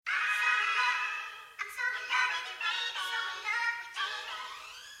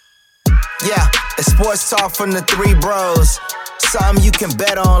Yeah, it's sports talk from the three bros. Something you can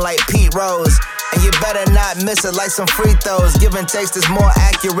bet on like Pete Rose. And you better not miss it like some free throws. Give and takes is more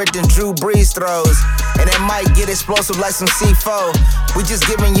accurate than Drew Brees throws. And it might get explosive like some C4. We just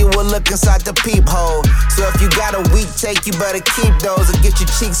giving you a look inside the peephole. So if you got a weak take, you better keep those or get your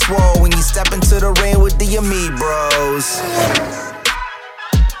cheeks swole when you step into the ring with the Amib Bros.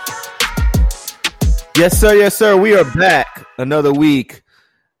 Yes, sir. We are back. Another week.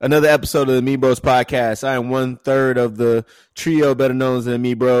 Another episode of the Amib Bros podcast. I am 1/3 of the trio better known as the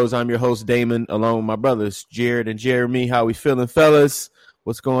Amib Bros. I'm your host, Damon, along with my brothers, Jared and Jeremy. How we feeling, fellas?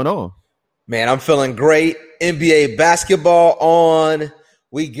 What's going on? Man, I'm feeling great. NBA basketball on.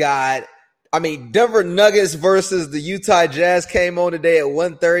 We got, Denver Nuggets versus the Utah Jazz came on today at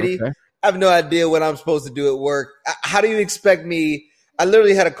 1:30. Okay. I have no idea what I'm supposed to do at work. How do you expect me? I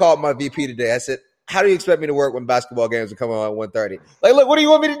literally had a call with my VP today. I said, how do you expect me to work when basketball games are coming on at 1:30? Like, look, what do you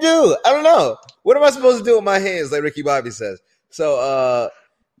want me to do? I don't know. What am I supposed to do with my hands, like Ricky Bobby says? So,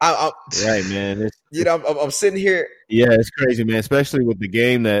 I'm right, man. I'm sitting here. Yeah, it's crazy, man, especially with the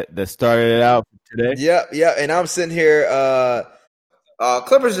game that started it out today. Yeah, and I'm sitting here.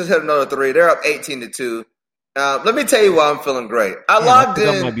 Clippers just hit another three. They're up 18-2. Let me tell you why I'm feeling great. I logged in.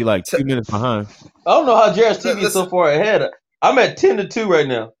 I might be like 2 minutes behind. I don't know how Jared's TV is so far ahead. I'm at 10-2 right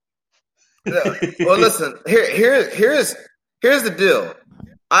now. Well, listen. Here's the deal.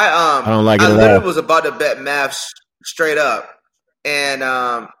 I don't like it I at literally all. was about to bet Mavs straight up, and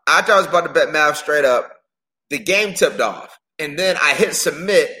after I was about to bet Mavs straight up, the game tipped off, and then I hit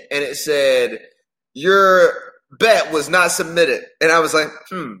submit, and it said your bet was not submitted, and I was like,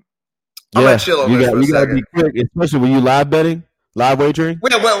 I'm gonna chill on this for a second. You gotta be quick, especially when you live betting, live wagering.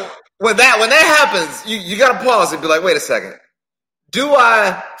 When that happens, you gotta pause and be like, wait a second. Do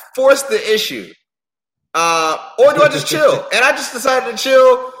I force the issue? Or do I just chill? And I just decided to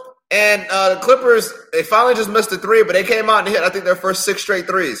chill. And the Clippers, they finally just missed a three, but they came out and hit, I think, their first 6 straight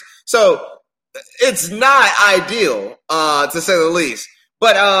threes. So it's not ideal, to say the least.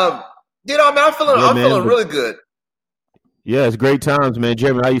 But I'm feeling really good. Yeah, it's great times, man.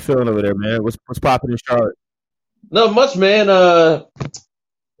 Jeremy, how you feeling over there, man? What's popping in Charlotte? Not much, man.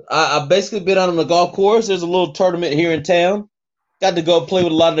 I basically been out on the golf course. There's a little tournament here in town. Got to go play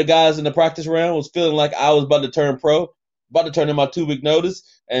with a lot of the guys in the practice round. Was feeling like I was about to turn pro, about to turn in my 2-week notice.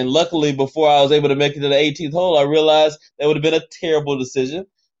 And luckily, before I was able to make it to the 18th hole, I realized that would have been a terrible decision.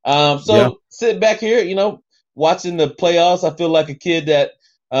 Sitting back here, watching the playoffs, I feel like a kid that,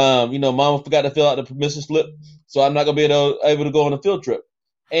 mama forgot to fill out the permission slip. So I'm not going to be able to go on a field trip.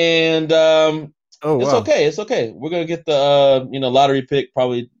 And It's okay. It's okay. We're going to get the, lottery pick,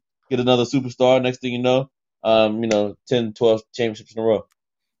 probably get another superstar. Next thing you know, 10, 12 championships in a row.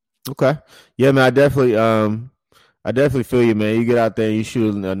 Okay. Yeah, man, I definitely feel you, man. You get out there and you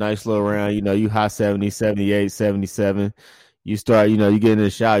shoot a nice little round, you high 70, 78, 77. You start, you get in the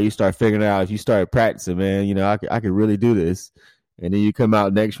shower, you start figuring out if you start practicing, man, I could really do this. And then you come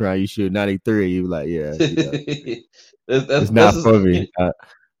out next round, you shoot 93, you like, yeah. It's not for me.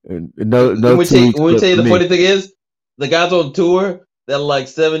 No. When we tell you the funny thing is, the guys on tour that are like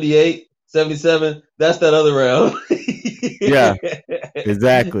 78, 77, that's that other round. Yeah,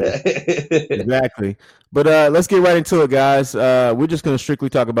 exactly. But let's get right into it, guys. We're just going to strictly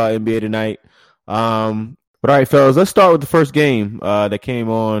talk about NBA tonight. But all right, fellas, let's start with the first game that came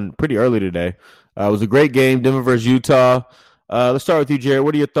on pretty early today. It was a great game, Denver versus Utah. Let's start with you, Jared.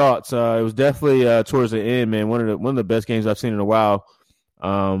 What are your thoughts? It was definitely towards the end, man. One of the best games I've seen in a while.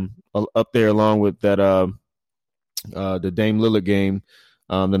 Up there along with that the Dame Lillard game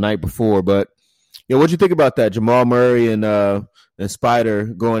the night before. But what'd you think about that? Jamal Murray and Spider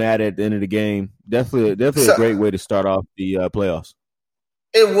going at it at the end of the game. Definitely a great way to start off the playoffs.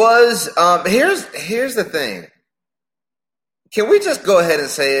 It was. Here's the thing. Can we just go ahead and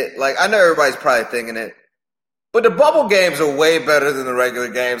say it? Like, I know everybody's probably thinking it, but the bubble games are way better than the regular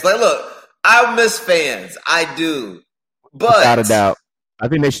games. Like, look, I miss fans. I do. But without a doubt. I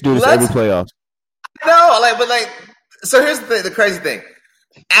think they should do this every playoffs. No, so here's the thing, the crazy thing.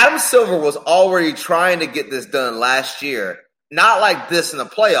 Adam Silver was already trying to get this done last year. Not like this in the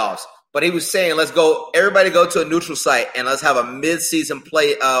playoffs, but he was saying, everybody go to a neutral site and let's have a mid-season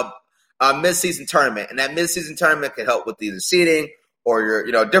mid-season tournament. And that mid-season tournament can help with either seeding or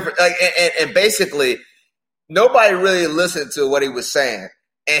your, different, and basically nobody really listened to what he was saying.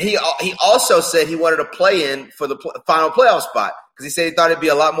 And he also said he wanted to play in for the final playoff spot because he said he thought it'd be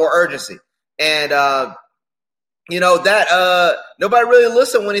a lot more urgency. And, nobody really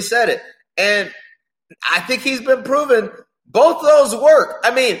listened when he said it. And I think he's been proven both of those work.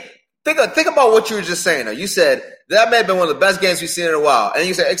 I mean, think about what you were just saying. Though. You said that may have been one of the best games we've seen in a while, and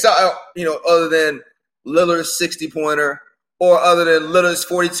you said, other than Lillard's 60-pointer, or other than Lillard's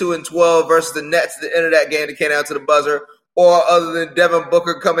 42-12 versus the Nets at the end of that game that came down to the buzzer, or other than Devin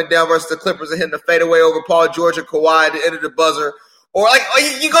Booker coming down versus the Clippers and hitting the fadeaway over Paul George and Kawhi at the end of the buzzer, or like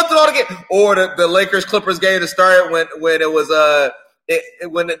you go through all the game, or the Lakers Clippers game that started when it was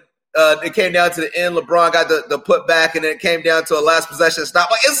it came down to the end. LeBron got the putback, and then it came down to a last possession stop.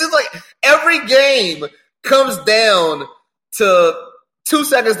 Like it's just like every game comes down to 2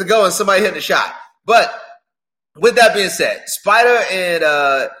 seconds to go and somebody hitting a shot. But with that being said, Spider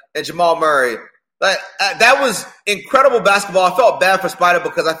and Jamal Murray, that was incredible basketball. I felt bad for Spider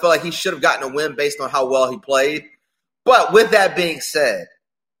because I felt like he should have gotten a win based on how well he played. But with that being said,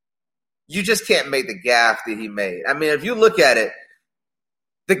 you just can't make the gaffe that he made. I mean, if you look at it,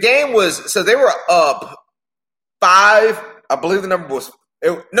 the game was – so they were up 5. I believe the number was – they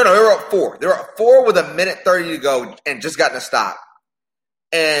were up 4. They were up 4 with 1:30 to go and just gotten a stop.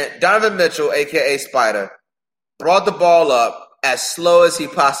 And Donovan Mitchell, a.k.a. Spider, brought the ball up as slow as he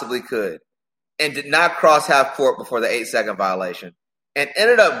possibly could and did not cross half court before the 8-second violation and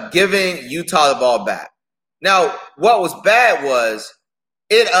ended up giving Utah the ball back. Now, what was bad was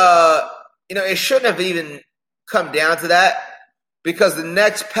it shouldn't have even come down to that because the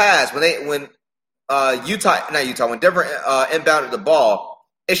next pass, when Denver inbounded the ball,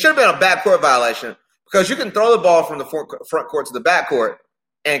 it should have been a backcourt violation because you can throw the ball from the front court to the backcourt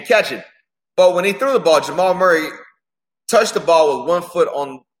and catch it. But when he threw the ball, Jamal Murray touched the ball with 1 foot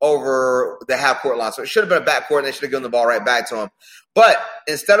over the half-court line. So it should have been a backcourt, and they should have given the ball right back to him. But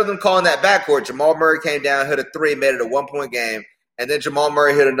instead of them calling that backcourt, Jamal Murray came down, hit a 3, made it a 1-point game. And then Jamal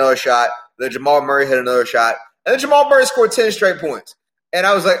Murray hit another shot. Then Jamal Murray hit another shot. And then Jamal Murray scored 10 straight points. And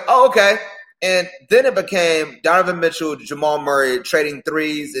I was like, oh, okay. And then it became Donovan Mitchell, Jamal Murray trading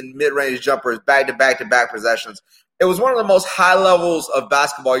threes and mid-range jumpers back-to-back possessions. It was one of the most high levels of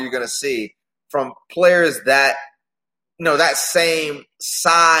basketball you're going to see from players that, that same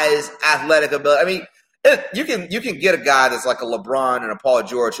size, athletic ability. I mean, you can get a guy that's like a LeBron and a Paul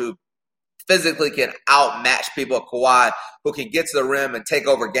George who physically can outmatch people, a Kawhi who can get to the rim and take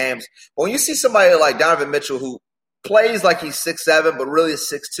over games. But when you see somebody like Donovan Mitchell who plays like he's 6'7", but really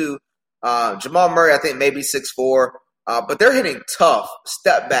is 6'2", Jamal Murray, I think maybe 6'4", but they're hitting tough,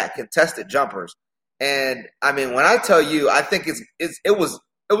 step back, contested jumpers. And I mean, when I tell you, I think it was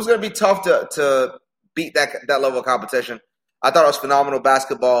going to be tough to beat that level of competition. I thought it was phenomenal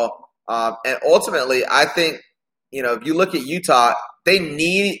basketball, and ultimately, I think if you look at Utah, they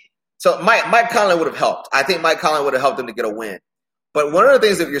need. So Mike Conley would have helped. I think Mike Conley would have helped them to get a win. But one of the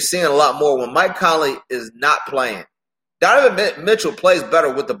things that you're seeing a lot more when Mike Conley is not playing, Donovan Mitchell plays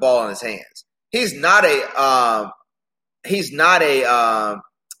better with the ball in his hands. He's not a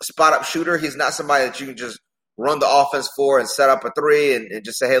spot-up shooter. He's not somebody that you can just run the offense for and set up a three and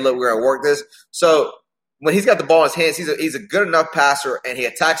just say, hey, look, we're going to work this. So when he's got the ball in his hands, he's a good enough passer, and he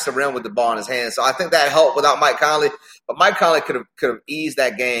attacks the rim with the ball in his hands. So I think that helped without Mike Conley. But Mike Conley could have eased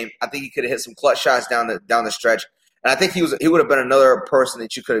that game. I think he could have hit some clutch shots down the stretch. And I think he would have been another person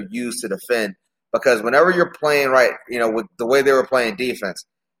that you could have used to defend. Because whenever you're playing right, with the way they were playing defense,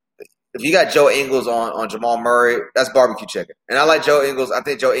 if you got Joe Ingles on Jamal Murray, that's barbecue chicken. And I like Joe Ingles. I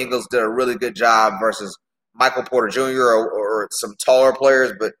think Joe Ingles did a really good job versus Michael Porter Jr. or some taller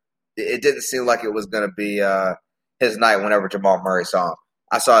players, but it didn't seem like it was going to be his night whenever Jamal Murray saw him.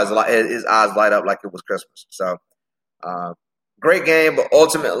 I saw his eyes light up like it was Christmas. So, great game, but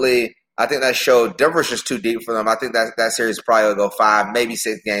ultimately, I think that showed Denver's just too deep for them. I think that series probably will go 5, maybe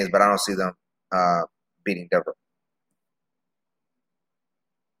 6 games, but I don't see them beating Denver.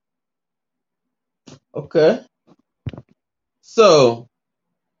 Okay. So,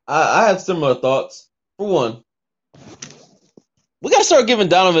 I have similar thoughts. For one, we got to start giving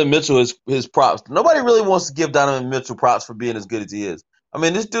Donovan Mitchell his props. Nobody really wants to give Donovan Mitchell props for being as good as he is. I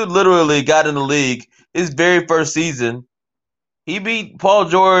mean, this dude literally got in the league his very first season. He beat Paul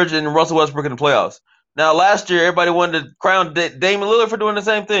George and Russell Westbrook in the playoffs. Now, last year, everybody wanted to crown Damian Lillard for doing the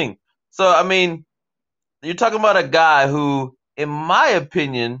same thing. So, I mean, you're talking about a guy who, in my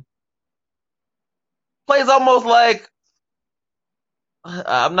opinion, plays almost like,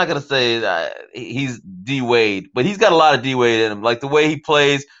 I'm not going to say he's D-Wade, but he's got a lot of D-Wade in him. Like the way he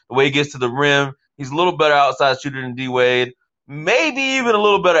plays, the way he gets to the rim, he's a little better outside shooter than D-Wade, maybe even a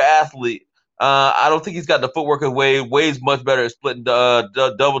little better athlete. I don't think he's got the footwork of Wade. Wade's much better at splitting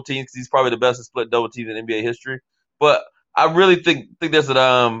double teams because he's probably the best at splitting double teams in NBA history. But I really think there's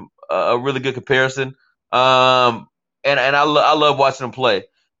a really good comparison. And I love watching him play.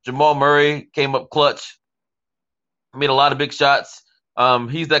 Jamal Murray came up clutch, made a lot of big shots.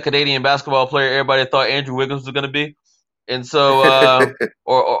 He's that Canadian basketball player everybody thought Andrew Wiggins was going to be. And so,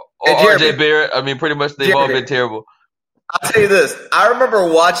 or RJ Barrett. I mean, pretty much they've all been terrible. I'll tell you this. I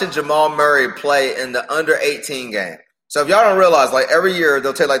remember watching Jamal Murray play in the under 18 game. So if y'all don't realize, like every year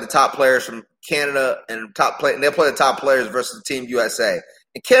they'll take like the top players from Canada and they'll play the top players versus Team USA.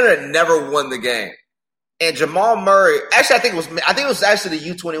 And Canada never won the game. And Jamal Murray, actually, I think it was actually the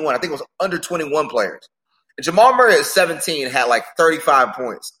U21. I think it was under 21 players. And Jamal Murray at 17 had like 35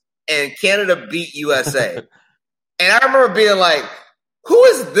 points, and Canada beat USA. And I remember being like, "Who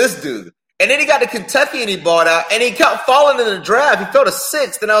is this dude?" And then he got to Kentucky and he bought out, and he kept falling in the draft. He fell to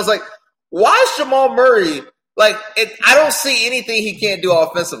 6th, and I was like, "Why is Jamal Murray like?" I don't see anything he can't do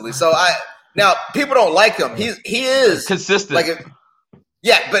offensively. So now people don't like him. He is consistent.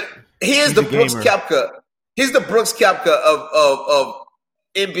 But he is the Brooks Koepka. He's the Brooks Koepka of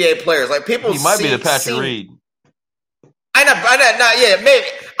NBA players. Like people, he might be the Patrick Reed. I know, maybe.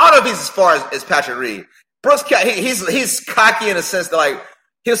 I don't know if he's as far as Patrick Reed. Brooks Koepka, he's cocky in a sense that like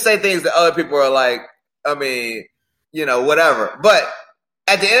he'll say things that other people are like, I mean, whatever. But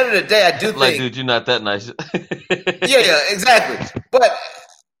at the end of the day, I do think, dude, you're not that nice. yeah, exactly. But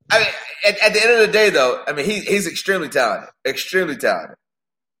I mean, at the end of the day, though, I mean, he's extremely talented. Extremely talented.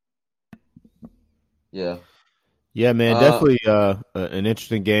 Yeah, man, definitely an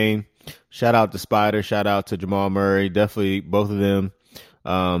interesting game. Shout out to Spider, shout out to Jamal Murray. Definitely both of them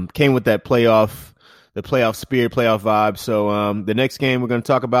came with that playoff spirit, playoff vibe. So the next game we're going to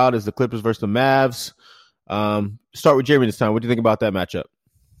talk about is the Clippers versus the Mavs. Start with Jeremy this time. What do you think about that matchup?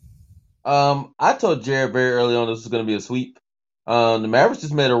 I told Jared very early on this was going to be a sweep. The Mavericks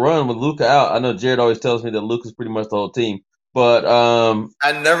just made a run with Luka out. I know Jared always tells me that Luka's pretty much the whole team, but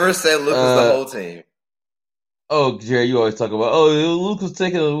I never said Luka's the whole team. Oh, Jerry, you always talk about, Luka's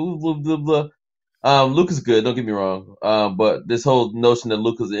taking blah, blah, blah. Luka's good, don't get me wrong. But this whole notion that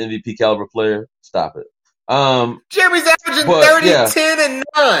Luka's an MVP caliber player, stop it. Jeremy's averaging 30, 10, and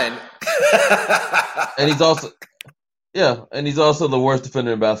 9. And he's also the worst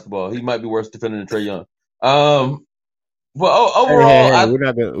defender in basketball. He might be worse defender than Trae Young. But overall,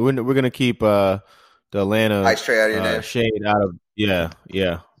 we're gonna keep the Atlanta shade out of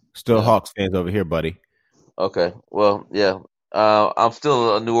Still Hawks fans over here, buddy. Okay, well, yeah. I'm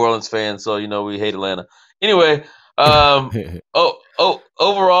still a New Orleans fan, so we hate Atlanta. Anyway, overall,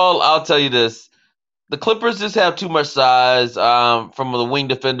 I'll tell you this: the Clippers just have too much size. From the wing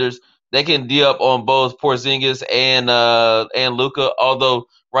defenders, they can D up on both Porzingis and Luka. Although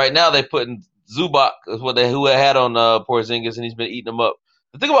right now they putting Zubac who had on Porzingis, and he's been eating them up.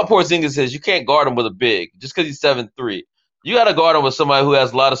 The thing about Porzingis is you can't guard him with a big just because he's 7'3". You got to guard him with somebody who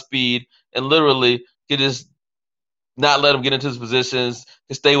has a lot of speed and literally can just not let him get into his positions,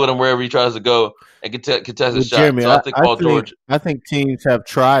 can stay with him wherever he tries to go, and contest his shot. Jeremy, so I think teams have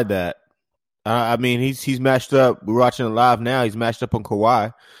tried that. I mean, he's matched up. We're watching it live now. He's matched up on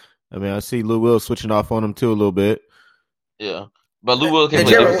Kawhi. I mean, I see Lou Will switching off on him too a little bit. Yeah, but Lou Will can't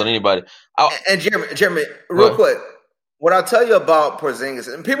play defense on anybody. And Jeremy, real quick, what I'll tell you about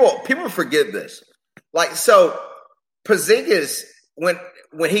Porzingis, and people forget this. Like, so Porzingis, when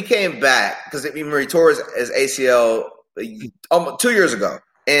he came back, because he tore his ACL almost 2 years ago.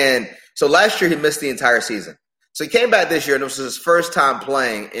 And so last year he missed the entire season. So he came back this year, and this was his first time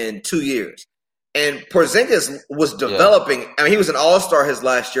playing in 2 years. And Porzingis was developing. I mean, he was an all-star his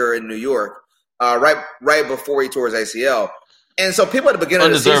last year in New York, right before he tore his ACL. And so people at the beginning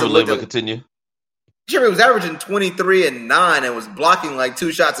of the season looked at continue. Jimmy was averaging 23 and 9 and was blocking like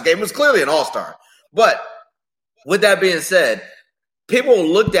 2 shots a game. He was clearly an all-star. But with that being said, people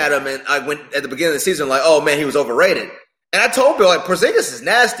looked at him and I went at the beginning of the season like, oh man, he was overrated. And I told people like Porzingis is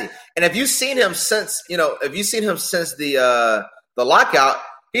nasty. And if you've seen him since the lockout,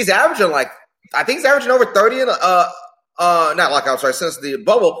 he's averaging over 30 in not lockout, sorry, since the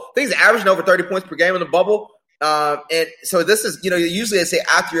bubble. I think he's averaging over 30 points per game in the bubble. And so this is, usually they say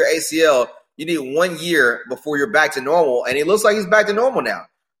after your ACL, you need 1 year before you're back to normal. And he looks like he's back to normal now.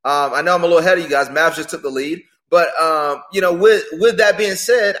 I know I'm a little ahead of you guys. Mavs just took the lead. But, with that being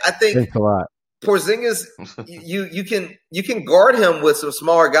said, I think thanks a lot. Porzingis, you can guard him with some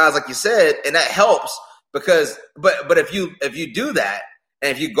smaller guys, like you said, and that helps because, but if you do that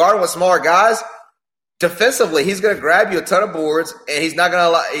and if you guard him with smaller guys, defensively, he's going to grab you a ton of boards and he's not going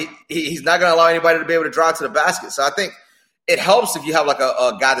to allow anybody to be able to drive to the basket. So I think it helps if you have like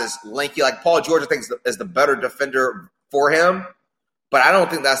a guy that's lanky, like Paul George, I think is the better defender for him. But I don't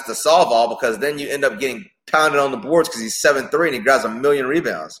think that's the solve all because then you end up getting pounded on the boards because he's 7'3" and he grabs 1 million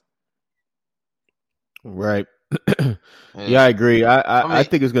rebounds. Right. Yeah, I agree. I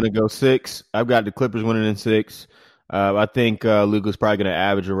think it's going to go 6. I've got the Clippers winning in 6. I think Luka's probably going to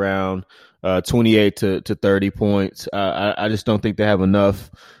average around 28 to 30 points. I just don't think they have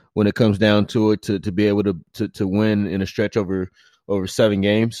enough when it comes down to it to be able to win in a stretch over 7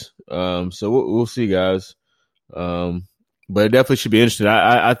 games. So we'll see, guys. But it definitely should be interesting.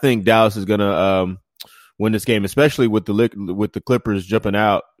 I think Dallas is going to win this game, especially with the Clippers jumping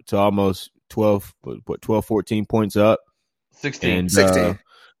out to almost 12, 14 points up. 16. And, 16.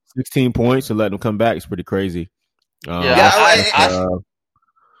 16 points and letting them come back is pretty crazy. I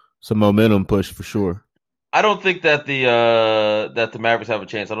Some momentum push for sure. I don't think that the Mavericks have a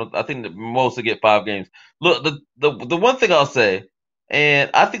chance. I think that most will get 5 games. Look, the one thing I'll say,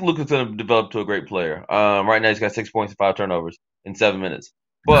 and I think Luka's going to develop to a great player. Right now he's got 6 points and 5 turnovers in 7 minutes.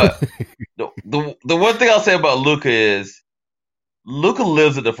 But the one thing I'll say about Luka is Luka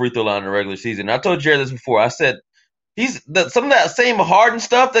lives at the free throw line in the regular season. I told Jared this before. I said some of that same Harden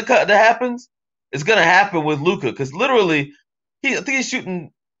stuff that happens is going to happen with Luka because literally I think he's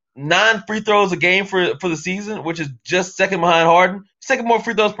shooting 9 free throws a game for the season, which is just second behind Harden. He's taking more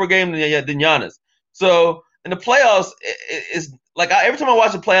free throws per game than Giannis. So in the playoffs, it's like every time I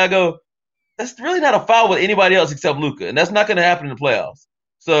watch a play, I go, that's really not a foul with anybody else except Luka, and that's not going to happen in the playoffs.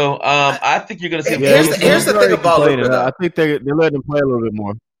 So I think you're going to see. Here's the thing about Luka. I think they're letting him play a little bit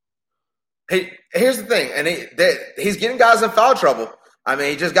more. Hey, here's the thing, and he's getting guys in foul trouble. I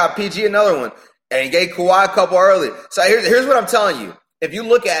mean, he just got PG another one, and he gave Kawhi a couple early. So here's what I'm telling you. If you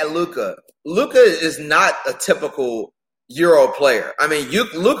look at Luka is not a typical Euro player. I mean,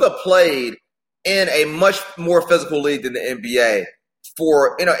 Luka played in a much more physical league than the NBA.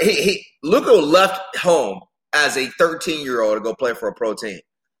 Luka left home as a 13-year-old to go play for a pro team.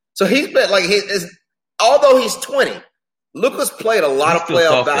 So he's been although he's 20, Luka's played a lot of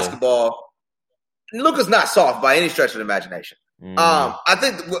playoff basketball. Luka's not soft by any stretch of the imagination. I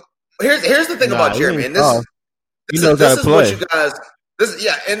think here's the thing about Jeremy, and this is what you guys.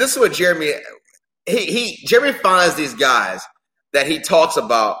 And this is what Jeremy. Jeremy finds these guys that he talks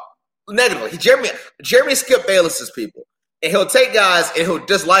about negatively. Jeremy Skip Bayless's people, and he'll take guys and he'll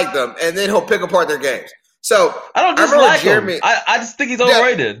dislike them, and then he'll pick apart their games. So I don't dislike Jeremy. I just think he's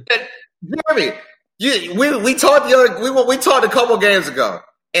overrated. Jeremy, we talked we talked a couple games ago,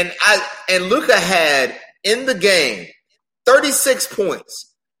 and Luka had in the game 36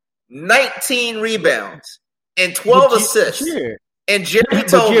 points, 19 rebounds, and 12 assists. Sure. And Jeremy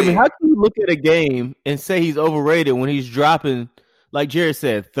told me, how can you look at a game and say he's overrated when he's dropping, like Jared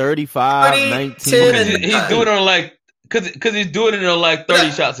said, 35, 19? He's doing it on because he's doing it on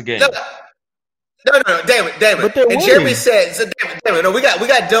 30 shots a game. No, damn it. And Jeremy said, damn it, no, we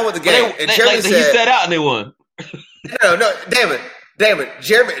got done with the game. And Jeremy said, he sat out and they won. No, damn it.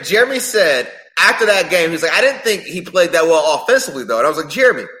 Jeremy said after that game, he's like, I didn't think he played that well offensively though. And I was like,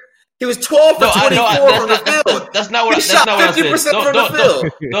 Jeremy, he was 12 for 24 from the field. That's not what I said. He shot 50% from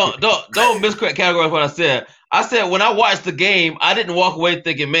the field. Don't miscategorize what I said. I said when I watched the game, I didn't walk away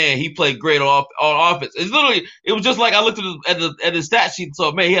thinking, man, he played great on offense. It was just like I looked at the stat sheet and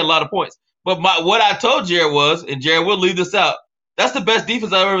saw, man, he had a lot of points. But what I told Jared was, and Jared will leave this out, that's the best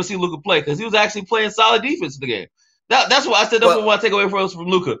defense I've ever seen Luka play because he was actually playing solid defense in the game. That's what I said. That's what I want to take away from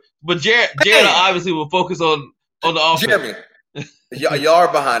Luka. But Jared obviously will focus on the offense. Jeremy, y'all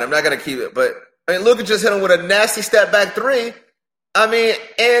are behind. I'm not going to keep it. But, I mean, Luka just hit him with a nasty step back 3. I mean,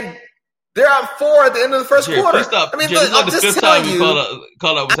 and they're out 4 at the end of the first quarter. I mean, Jared, I'm just telling you.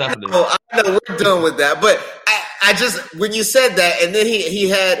 Call out what's happening. I know we're done with that. But I just, when you said that, and then he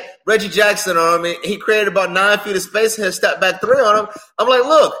had Reggie Jackson on him, he created about 9 feet of space and had step back 3 on him. I'm like,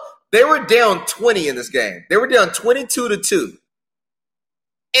 look, they were down 20 in this game. They were down 22-2.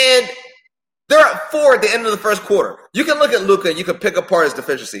 And they're at 4 at the end of the first quarter. You can look at Luka and you can pick apart his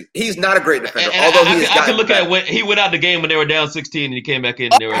deficiency. He's not a great defender, although I can look at when he went out the game when they were down 16 and he came back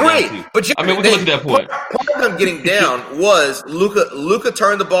in and they were down 2. But we can look at that point. Part of them getting down was Luka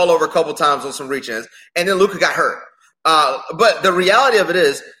turned the ball over a couple times on some reach-ins, and then Luka got hurt. But the reality of it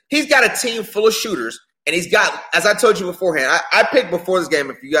is he's got a team full of shooters, and he's got, as I told you beforehand, I picked before this game,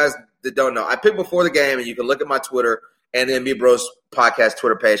 if you guys that don't know, I picked before the game, and you can look at my Twitter and then Me Bros podcast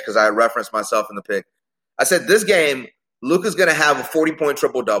Twitter page because I referenced myself in the pick. I said this game, Luka's going to have a 40-point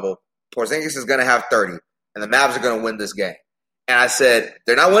triple-double. Porzingis is going to have 30, and the Mavs are going to win this game. And I said,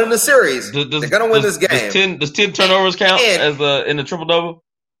 they're not winning the series. They're going to win this game. Does 10 turnovers count as in the triple-double?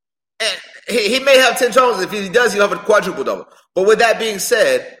 And he may have 10 turnovers. If he does, he'll have a quadruple-double. But with that being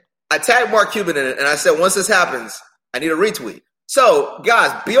said, I tagged Mark Cuban in it, and I said, once this happens, I need a retweet. So,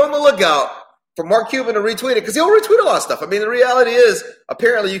 guys, be on the lookout for Mark Cuban to retweet it because he'll retweet a lot of stuff. I mean, the reality is,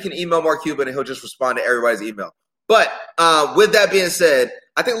 apparently you can email Mark Cuban and he'll just respond to everybody's email. But with that being said,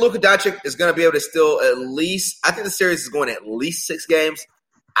 I think Luka Doncic is going to be able to still at least – I think the series is going at least 6 games.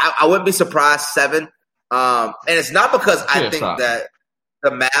 I wouldn't be surprised 7. And it's not because I think that the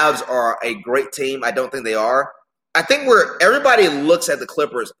Mavs are a great team. I don't think they are. I think where everybody looks at the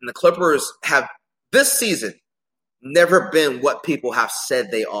Clippers, and the Clippers have this season never been what people have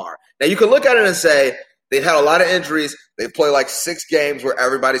said they are. Now, you can look at it and say they've had a lot of injuries. They've played like 6 games where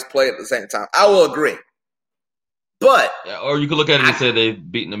everybody's played at the same time. I will agree. But or you could look at it and say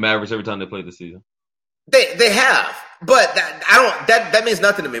they've beaten the Mavericks every time they played this season. They have, but that means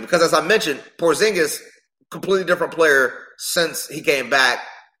nothing to me because, as I mentioned, Porzingis, completely different player since he came back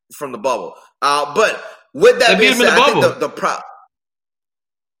from the bubble. But with that being said, I think the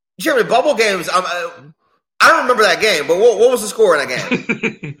Jeremy, bubble games. I don't remember that game, but what was the score in that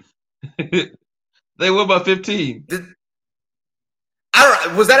game? They won by 15.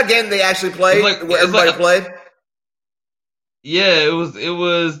 Was that a game they actually played where everybody played? Yeah, it was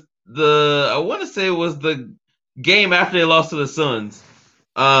I want to say it was the game after they lost to the Suns.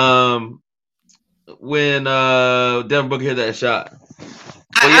 When Devin Booker hit that shot.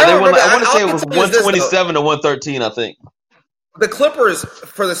 I want to say it was 127 to 113, I think. The Clippers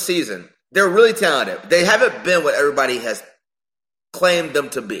for the season, they're really talented. They haven't been what everybody has claimed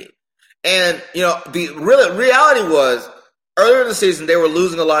them to be. And, the reality was earlier in the season, they were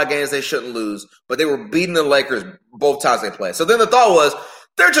losing a lot of games they shouldn't lose, but they were beating the Lakers both times they played. So then the thought was,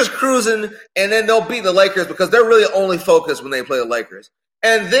 they're just cruising, and then they'll beat the Lakers because they're really only focused when they play the Lakers.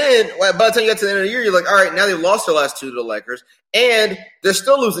 And then by the time you get to the end of the year, you're like, all right, now they've lost their last 2 to the Lakers, and they're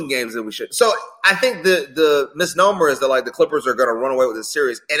still losing games that we should. So I think the misnomer is that like the Clippers are going to run away with this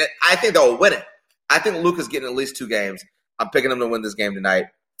series, and I think they'll win it. I think Luka's getting at least 2 games. I'm picking them to win this game tonight.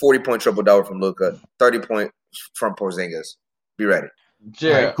 40-point triple-double from Luka, 30-point from Porzingis. Be ready.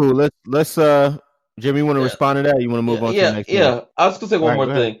 All right, cool. Let's Jimmy, you want to respond to that? You want to move on to the next one? Yeah, I was going to say one more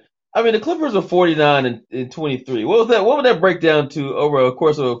thing. I mean, the Clippers are 49 and 23. What was that? What would that break down to over a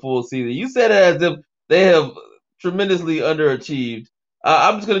course of a full season? You said it as if they have tremendously underachieved.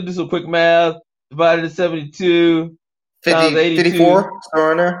 I'm just going to do some quick math. Divided into 72, 50, 54,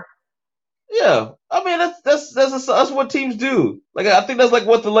 somewhere in there. Yeah, I mean that's what teams do. Like I think that's like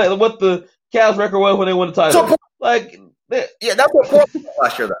what the Cavs record was when they won the title. So, that's what Portland was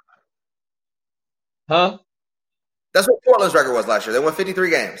last year, though. Huh? That's what Portland's record was last year. They won 53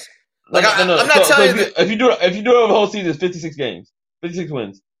 games. Like I'm not telling you. If you do it over the whole season, it's 56 games, 56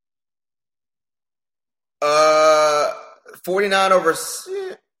 wins. 49 over.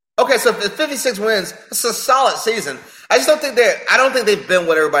 Okay, so 56 wins. It's a solid season. I just don't think they've been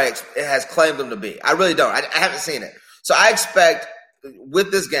what everybody has claimed them to be. I really don't. I haven't seen it. So I expect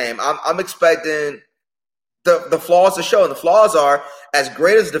with this game, I'm expecting the flaws to show. And the flaws are, as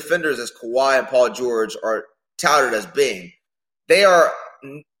great as defenders as Kawhi and Paul George are touted as being, they're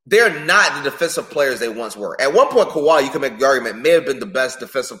not the defensive players they once were. At one point, Kawhi, you can make the argument, may have been the best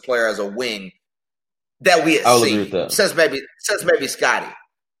defensive player as a wing that we had seen since maybe Scotty.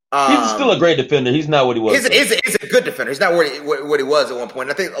 He's still a great defender. He's not what he was. He's a good defender. He's not what he was at one point.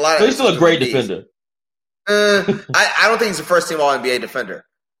 I think a lot of. So he's still a great defender. I don't think he's a first-team All-NBA defender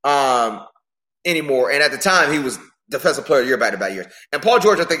anymore. And at the time, he was defensive player of the year back-to-back years. And Paul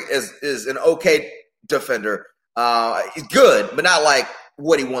George, I think, is an okay defender. He's good, but not like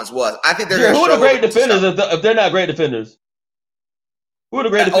what he once was. I think they're who are the great defenders if they're not great defenders? Who are the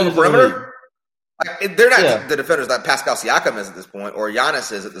great defenders on the perimeter? Like, they're not the defenders like Pascal Siakam is at this point, or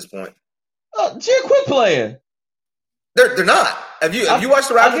Giannis is at this point. Jared, quit playing. They're not. Have you watched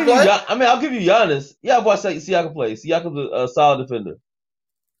the Raptors play? I'll give you Giannis. Yeah, I've watched Siakam play. Siakam's a solid defender.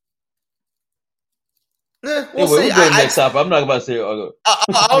 We'll see. Next topic. I'm not about to say. All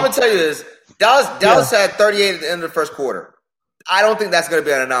I'm gonna tell you is Dallas had 38 at the end of the first quarter. I don't think that's going to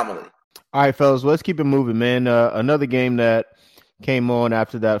be an anomaly. All right, fellas, let's keep it moving, man. Another game that came on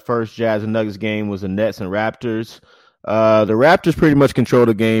after that first Jazz and Nuggets game was the Nets and Raptors. The Raptors pretty much controlled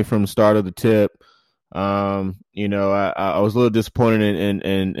the game from the start of the tip. I was a little disappointed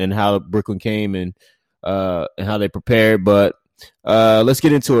in how Brooklyn came and how they prepared, but let's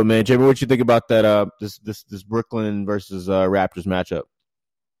get into it, man. Jamie, what you think about that? This Brooklyn versus Raptors matchup?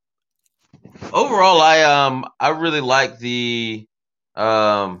 Overall, I really like the.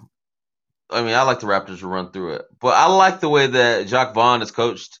 I like the Raptors to run through it, but I like the way that Jacques Vaughn is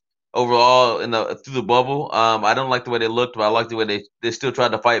coached overall through the bubble. I don't like the way they looked, but I like the way they still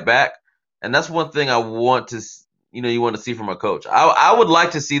tried to fight back, and that's one thing I want to you want to see from a coach. I would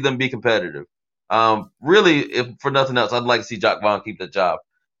like to see them be competitive. Really, if for nothing else, I'd like to see Jacques Vaughn keep the job,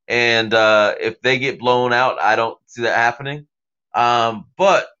 and if they get blown out, I don't see that happening.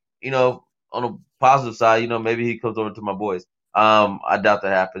 But on a positive side, maybe he comes over to my boys. I doubt that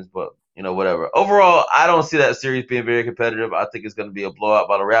happens, but whatever. Overall, I don't see that series being very competitive. I think it's going to be a blowout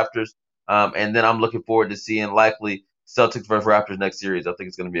by the Raptors. And then I'm looking forward to seeing likely Celtics versus Raptors next series. I think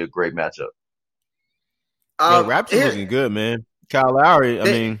it's going to be a great matchup. Raptors looking good, man. Kyle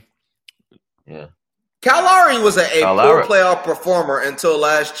Lowry, yeah. Kyle Lowry was a poor playoff performer until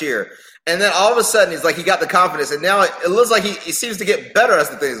last year. And then all of a sudden, he's like, he got the confidence. And now it looks like he seems to get better as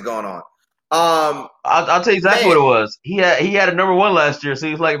the thing's going on. I'll tell you exactly what it was. He had a number one last year. So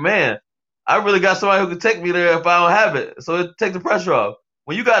he's like, man, I really got somebody who can take me there if I don't have it. So it takes the pressure off.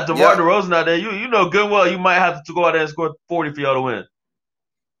 When you got DeMar DeRozan out there, you know good and well you might have to go out there and score 40 for y'all to win.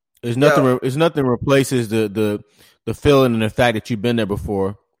 There's nothing. There's nothing replaces the feeling and the fact that you've been there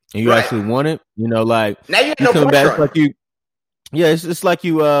before and you actually won it. Like now you have no back, pressure. Like you. Yeah, it's like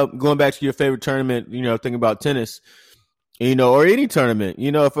you going back to your favorite tournament. Thinking about tennis. Or any tournament.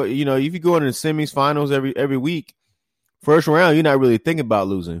 If you go into the semis, finals every week, first round, you're not really thinking about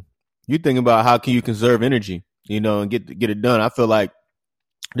losing. You're thinking about how can you conserve energy. And get it done. I feel like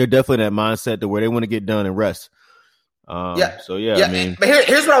they're definitely in that mindset to where they want to get done and rest. So I mean, but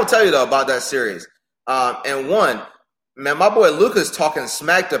here's what I will tell you though about that series. And one, man, my boy Luka's talking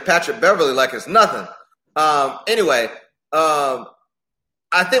smack to Patrick Beverley like it's nothing. Anyway, I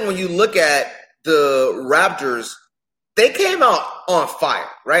think when you look at the Raptors, they came out on fire,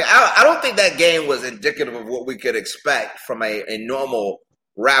 right? I don't think that game was indicative of what we could expect from a normal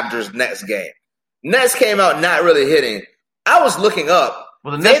Raptors Nets game. Nets came out not really hitting. I was looking up.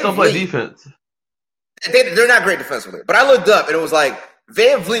 Well, the Nets don't play defense. They're not great defensively. But I looked up, and it was like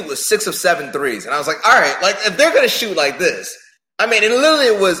Van Vliet was 6 of 7 threes. And I was like, all right, like if they're going to shoot like this, I mean, and literally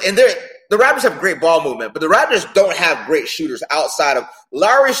it was – and the Raptors have great ball movement, but the Raptors don't have great shooters outside of –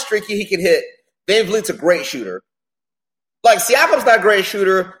 Lowry's streaky, he can hit. Van Vliet's a great shooter. Like, Siakam's not a great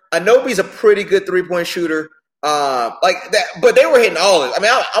shooter. Anunoby's a pretty good three-point shooter. Like that, but they were hitting all of it. I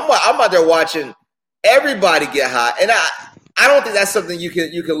mean, I'm out there watching everybody get hot, and I don't think that's something you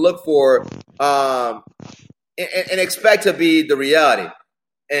can look for and expect to be the reality.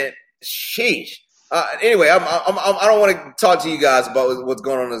 And sheesh. Anyway, I don't want to talk to you guys about what's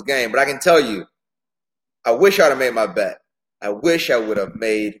going on in this game, but I can tell you, I wish I'd have made my bet. I wish I would have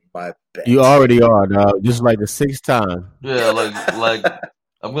made my bet. You already are, dog. This is like the 6th time. Yeah, like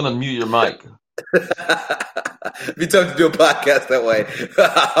I'm gonna mute your mic. It'd be tough to do a podcast that way.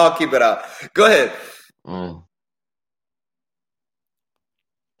 I'll keep it out. Go ahead.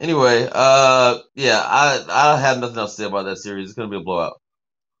 Anyway, I have nothing else to say about that series. It's gonna be a blowout.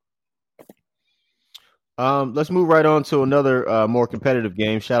 Let's move right on to another more competitive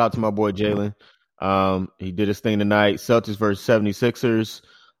game. Shout out to my boy Jalen. He did his thing tonight. Celtics versus 76ers.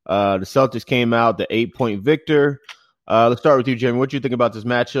 The Celtics came out the 8-point victor. Let's start with you, Jeremy. What do you think about this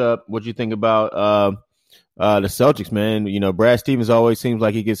matchup? What do you think about the Celtics, man? Brad Stevens always seems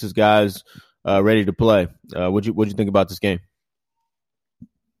like he gets his guys ready to play. What'd you think about this game?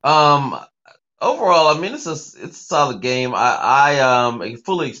 Overall, I mean, it's a solid game. I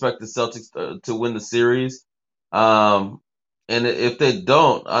fully expect the Celtics to win the series. And if they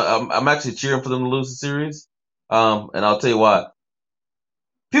don't, I'm actually cheering for them to lose the series. And I'll tell you why.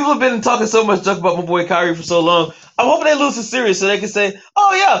 People have been talking so much junk about my boy Kyrie for so long. I'm hoping they lose the series so they can say,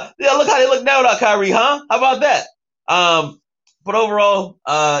 oh, yeah, look how they look now without Kyrie, huh? How about that? But overall,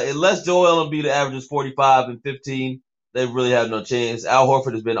 unless Joel Embiid averages 45 and 15, they really have no chance. Al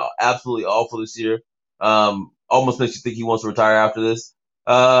Horford has been absolutely awful this year. Almost makes you think he wants to retire after this.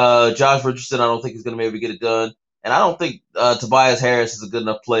 Josh Richardson, I don't think he's going to be able to get it done. And I don't think Tobias Harris is a good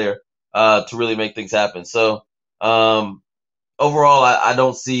enough player to really make things happen. So overall, I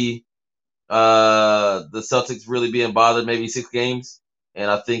don't see the Celtics really being bothered maybe 6 games.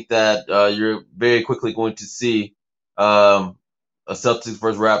 And I think that you're very quickly going to see a Celtics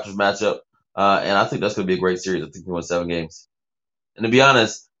versus Raptors matchup. And I think that's going to be a great series. I think we won 7 games. And to be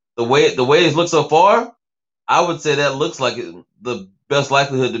honest, the way it's looked so far, I would say that looks like the best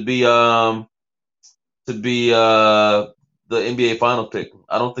likelihood to be the NBA Finals pick.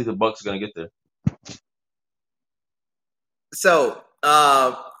 I don't think the Bucks are going to get there. So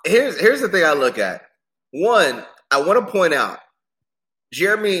here's the thing I look at. One, I want to point out,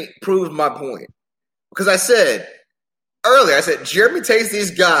 Jeremy proved my point. Because I said earlier, Jeremy takes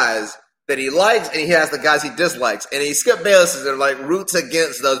these guys that he likes and he has the guys he dislikes. And he Skip Bayless and like roots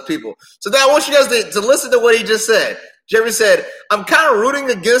against those people. So now I want you guys to listen to what he just said. Jeremy said, I'm kind of rooting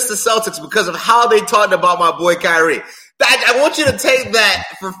against the Celtics because of how they talked about my boy Kyrie. I want you to take that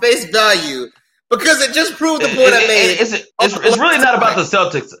for face value because it just proved the point I made. It's really not about the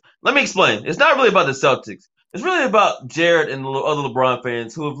Celtics. Let me explain. It's not really about the Celtics. It's really about Jared and the other LeBron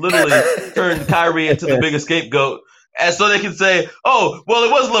fans who have literally turned Kyrie into the biggest scapegoat. And so they can say, oh, well,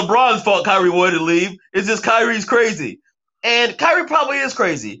 it wasn't LeBron's fault Kyrie wanted to leave. It's just Kyrie's crazy. And Kyrie probably is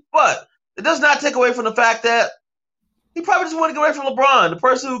crazy. But it does not take away from the fact that he probably just wanted to get away from LeBron, the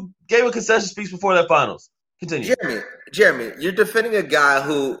person who gave a concession speech before that finals. Continue. Jeremy, you're defending a guy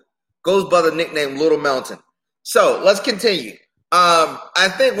who goes by the nickname Little Mountain. So let's continue. I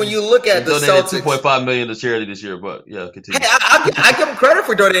think when you look at the Celtics, $2.5 million to charity this year, but yeah, continue. Hey, I give him credit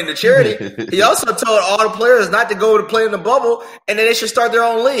for donating to charity. He also told all the players not to go to play in the bubble, and then they should start their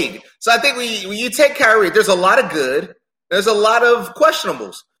own league. So I think when you take Kyrie, there's a lot of good, there's a lot of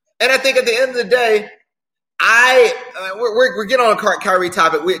questionables, and I think at the end of the day, we're getting on a Kyrie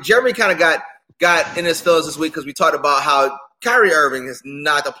topic. Jeremy kind of got in his feelings this week because we talked about how Kyrie Irving is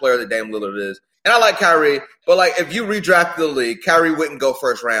not the player that Dame Lillard is. And I like Kyrie, but like if you redraft the league, Kyrie wouldn't go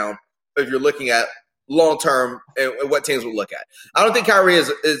first round if you're looking at long term and what teams would look at. I don't think Kyrie is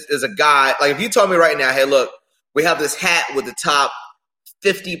a guy. Like if you told me right now, hey, look, we have this hat with the top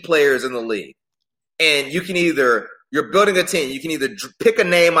 50 players in the league, and you're building a team. You can either pick a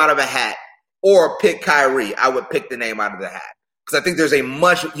name out of a hat or pick Kyrie. I would pick the name out of the hat. Because I think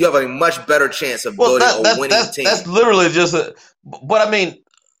you have a much better chance of building a winning team. That's literally just but I mean,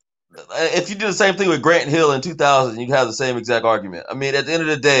 if you do the same thing with Grant Hill in 2000, you can have the same exact argument. I mean, at the end of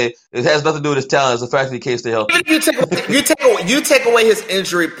the day, it has nothing to do with his talent. It's the fact that he can't stay healthy. You take away his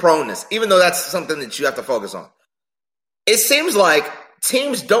injury proneness, even though that's something that you have to focus on. It seems like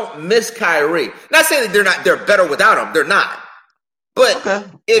teams don't miss Kyrie. Not saying that they're better without him. They're not. But okay.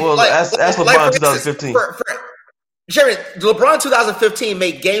 That's LeBron 2015. Jeremy, LeBron 2015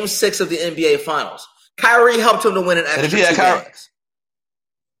 made Game 6 of the NBA Finals. Kyrie helped him to win an extra 2 games.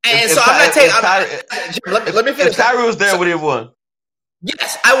 Let me finish. If Kyrie was there, would he have won?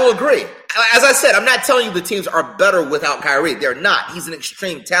 Yes, I will agree. As I said, I'm not telling you the teams are better without Kyrie. They're not. He's an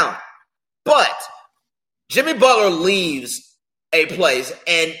extreme talent. But Jimmy Butler leaves a place,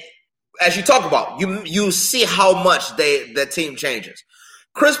 and as you talk about, you see how much the team changes.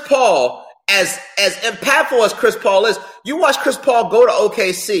 Chris Paul, as impactful as Chris Paul is, you watch Chris Paul go to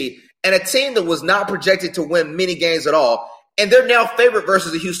OKC and a team that was not projected to win many games at all, and they're now favorite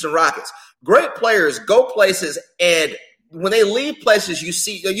versus the Houston Rockets. Great players go places, and when they leave places, you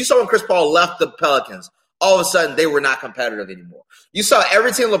saw when Chris Paul left the Pelicans, all of a sudden they were not competitive anymore. You saw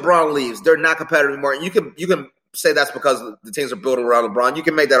every team LeBron leaves, they're not competitive anymore. And you can say that's because the teams are built around LeBron. You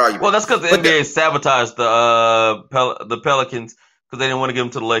can make that argument. Well, that's because the NBA sabotaged the Pelicans because they didn't want to give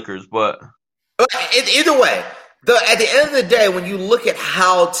them to the Lakers. But either way, at the end of the day, when you look at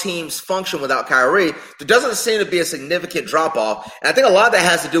how teams function without Kyrie, there doesn't seem to be a significant drop-off. And I think a lot of that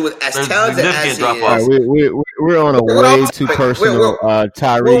has to do with as talented as he is. We're on a way too personal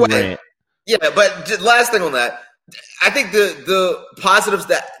Tyree rant. Yeah, but last thing on that, I think the positives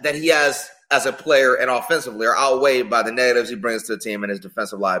that he has as a player and offensively are outweighed by the negatives he brings to the team and his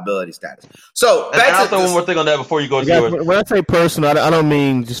defensive liability status. So, I'll throw one more thing on that before you go to yours. When I say personal, I don't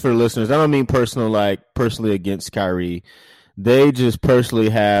mean, just for the listeners, I don't mean personal like personally against Kyrie. They just personally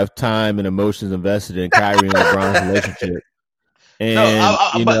have time and emotions invested in Kyrie and LeBron's relationship. And,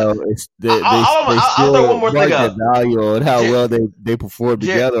 they still throw one more thing out. Value and how well they perform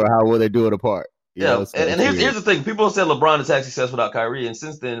together or how well they do it apart. And here's the thing. People said LeBron has had success without Kyrie, and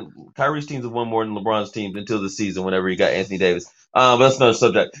since then, Kyrie's teams have won more than LeBron's teams until this season whenever he got Anthony Davis. But that's another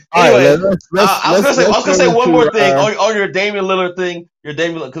subject. Anyway, I was going to say one more thing on your Damian Lillard thing.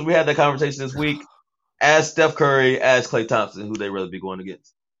 Because we had that conversation this week. As Steph Curry, as Klay Thompson, who they really be going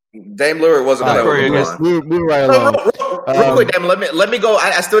against. Dame Lillard wasn't playing with LeBron. We're right along. Real quick, Dame, let me go.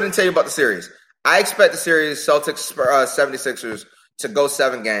 I still didn't tell you about the series. I expect the series, Celtics 76ers, to go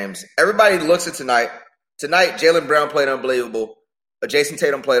 7 games. Everybody looks at tonight. Tonight, Jaylen Brown played unbelievable. Jason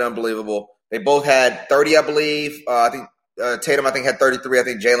Tatum played unbelievable. They both had 30, I believe. I think Tatum, had 33. I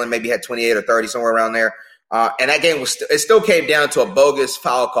think Jaylen maybe had 28 or 30, somewhere around there. And that game it still came down to a bogus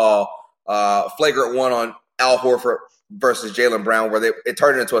foul call, flagrant one on Al Horford versus Jaylen Brown, where it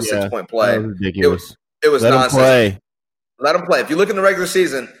turned into a 6-point play. That was ridiculous. It was nonsense. Let them play. If you look in the regular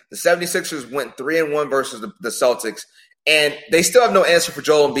season, the 76ers went 3-1 versus the Celtics. And they still have no answer for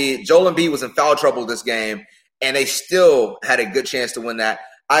Joel Embiid. Joel Embiid was in foul trouble this game, and they still had a good chance to win that.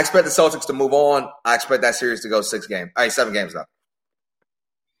 I expect the Celtics to move on. I expect that series to go 7 games though.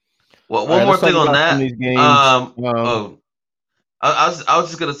 Well, one more thing on that. I was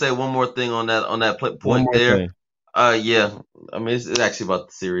just gonna say one more thing on that point there. Yeah, I mean it's actually about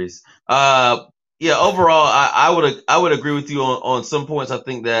the series. Yeah, overall, I would agree with you on some points. I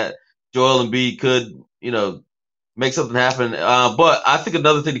think that Joel Embiid could, make something happen. But I think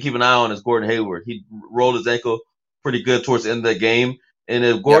another thing to keep an eye on is Gordon Hayward. He rolled his ankle pretty good towards the end of the game. And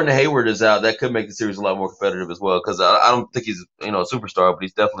if Gordon Hayward is out, that could make the series a lot more competitive as well. Because I don't think he's a superstar, but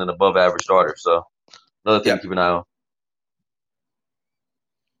he's definitely an above average starter. So another thing to keep an eye on.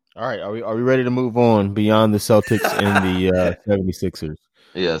 All right, are we ready to move on beyond the Celtics and the 76ers?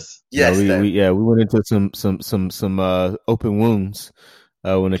 Yes. We went into some open wounds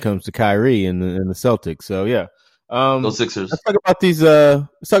when it comes to Kyrie and the Celtics. So yeah, those Sixers. Let's talk about these.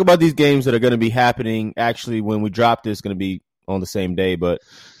 Let's talk about these games that are going to be happening. Actually, when we drop this, going to be on the same day, but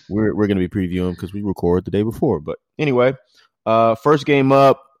we're going to be previewing because we record the day before. But anyway, first game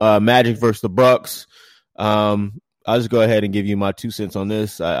up, Magic versus the Bucks. I'll just go ahead and give you my 2 cents on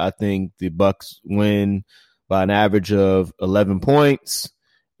this. I think the Bucks win by an average of 11 points,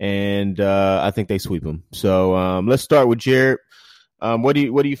 and I think they sweep them. So let's start with Jared. What do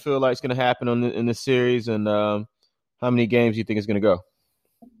you feel like is going to happen in this series, and how many games do you think it's going to go?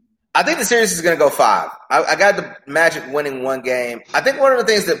 I think the series is going to go 5. I got the Magic winning 1 game. I think one of the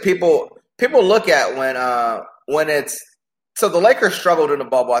things that people look at when it's so the Lakers struggled in the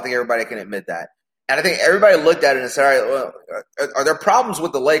bubble. I think everybody can admit that. And I think everybody looked at it and said, all right, well, are there problems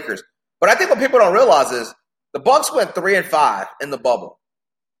with the Lakers? But I think what people don't realize is the Bucks went 3-5 in the bubble.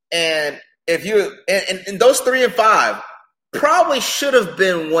 And if you and those 3-5 probably should have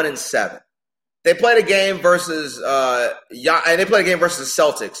been 1-7. They played a game versus the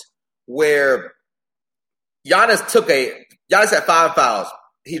Celtics where Giannis had 5 fouls.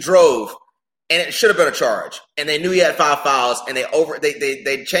 He drove. And it should have been a charge. And they knew he had 5 fouls, and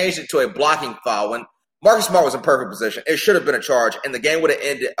they changed it to a blocking foul. When Marcus Smart was in perfect position, it should have been a charge, and the game would have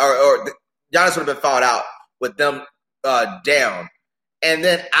ended, or Giannis would have been fouled out with them down. And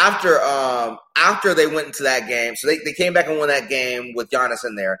then after they went into that game, so they came back and won that game with Giannis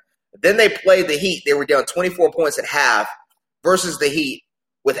in there. Then they played the Heat. They were down 24 points at half versus the Heat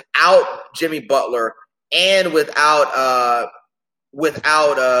without Jimmy Butler and without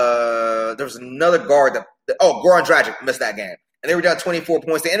there was another guard Goran Dragic missed that game. And they were down 24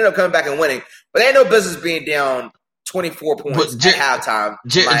 points. They ended up coming back and winning. But they had no business being down 24 points at halftime.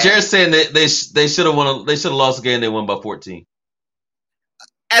 Jared's saying that they should have won. They should have lost the game. They won by 14.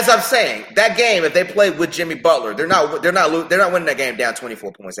 As I'm saying, that game, if they played with Jimmy Butler, they're not winning that game down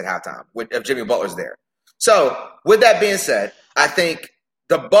 24 points at halftime if Jimmy Butler's there. So with that being said, I think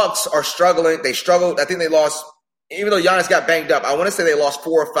the Bucks are struggling. They struggled. I think they lost. Even though Giannis got banged up, I want to say they lost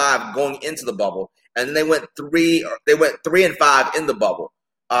 4 or 5 going into the bubble, and then they went 3-5 in the bubble.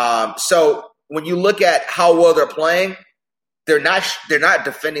 So when you look at how well they're playing, they're not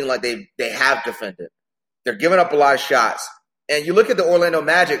defending like they have defended. They're giving up a lot of shots. And you look at the Orlando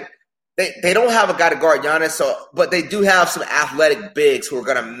Magic, they don't have a guy to guard Giannis, but they do have some athletic bigs who are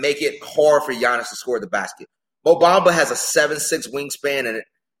going to make it hard for Giannis to score the basket. Mo Bamba has a 7'6" wingspan and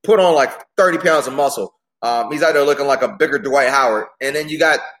put on like 30 pounds of muscle. He's out there looking like a bigger Dwight Howard. And then you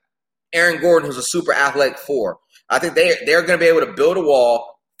got Aaron Gordon, who's a super athletic 4. I think they're going to be able to build a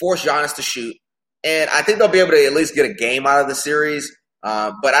wall, force Giannis to shoot. And I think they'll be able to at least get a game out of the series.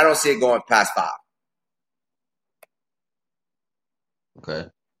 But I don't see it going past 5. Okay.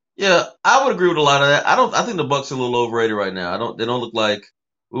 Yeah, I would agree with a lot of that. I think the Bucks are a little overrated right now. They don't look like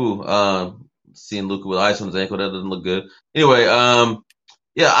seeing Luka with ice on his ankle, that doesn't look good. Anyway,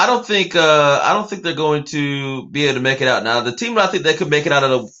 yeah, I don't think they're going to be able to make it out. Now, the team that I think they could make it out of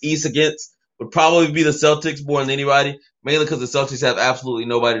the East against would probably be the Celtics more than anybody, mainly because the Celtics have absolutely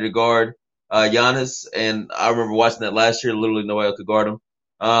nobody to guard Giannis, and I remember watching that last year. Literally nobody could guard him,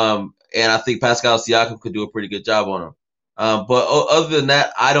 and I think Pascal Siakam could do a pretty good job on him. But other than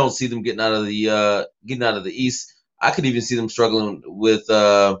that, I don't see them getting out of the East. I could even see them struggling with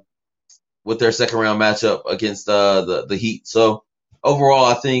their second round matchup against the Heat. So overall,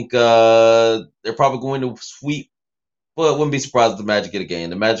 I think they're probably going to sweep, but wouldn't be surprised if the Magic get a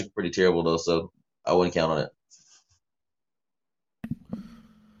game. The Magic are pretty terrible though, so I wouldn't count on it.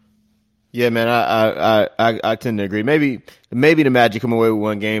 Yeah, man, I tend to agree. Maybe the Magic come away with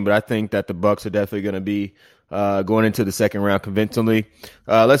 1 game, but I think that the Bucks are definitely going to be going into the second round convincingly.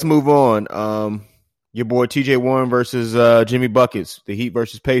 Let's move on. Your boy TJ Warren versus Jimmy Buckets, the Heat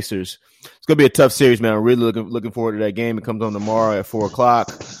versus Pacers. It's gonna be a tough series, man. I'm really looking forward to that game. It comes on tomorrow at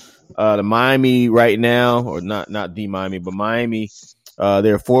 4:00. The Miami right now, or not the Miami, but Miami,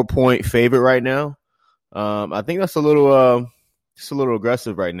 they're a 4-point favorite right now. I think that's a little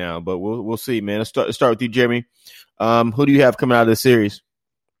aggressive right now, but we'll see, man. Let's start with you, Jimmy. Who do you have coming out of the series?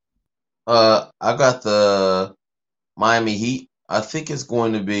 I got the Miami Heat. I think it's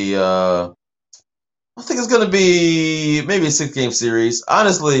going to be maybe a 6-game series.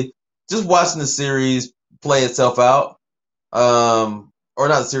 Honestly, just watching the series, play itself out. Or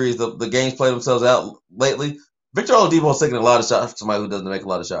not the series, the games play themselves out lately. Victor Oladipo is taking a lot of shots for somebody who doesn't make a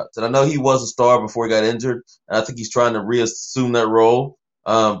lot of shots. And I know he was a star before he got injured, and I think he's trying to reassume that role.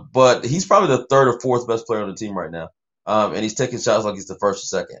 But he's probably the third or fourth best player on the team right now. And he's taking shots like he's the first or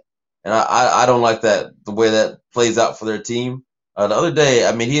second. And I don't like that, the way that plays out for their team. The other day,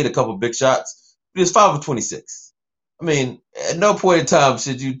 I mean, he had a couple big shots, but he was 5 of 26. I mean, at no point in time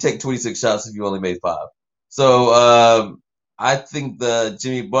should you take 26 shots if you only made 5. So I think the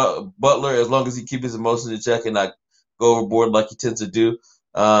Jimmy Butler, as long as he keeps his emotions in check and not go overboard like he tends to do,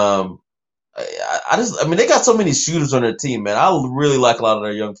 I mean, they got so many shooters on their team, man. I really like a lot of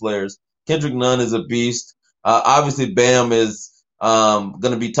their young players. Kendrick Nunn is a beast. Obviously, Bam is going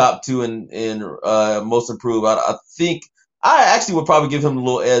to be top 2 in most improved. I think I actually would probably give him a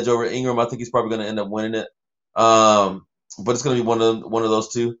little edge over Ingram. I think he's probably going to end up winning it. But it's going to be one of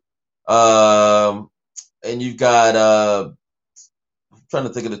those two. And you've got I'm trying to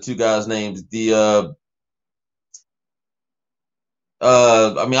think of the two guys' names. I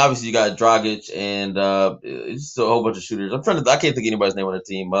mean, obviously you got Dragic and it's just a whole bunch of shooters. I can't think of anybody's name on the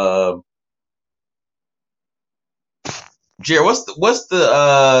team. Jared, what's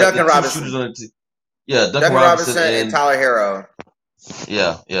the Duncan two Robinson. shooters on the team? Yeah, Duncan Robinson and Tyler Hero.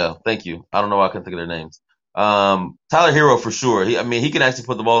 Yeah. Thank you. I don't know why I couldn't think of their names. Tyler Hero for sure. He can actually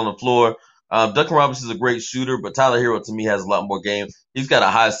put the ball on the floor. Duncan Robinson is a great shooter, but Tyler Hero to me has a lot more game. He's got a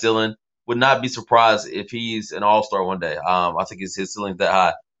high ceiling. Would not be surprised if he's an all-star one day. I think his ceiling's that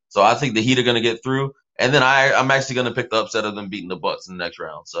high. So I think the Heat are going to get through. And then I'm actually going to pick the upset of them beating the Bucks in the next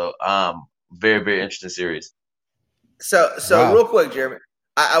round. So very, very interesting series. So Wow. Real quick, Jeremy,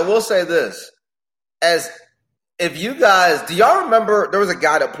 I will say this. If you guys, do y'all remember there was a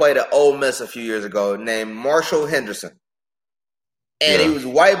guy that played at Ole Miss a few years ago named Marshall Henderson? And Yeah. he was a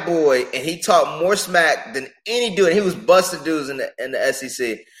white boy, and he talked more smack than any dude. And he was busting dudes in the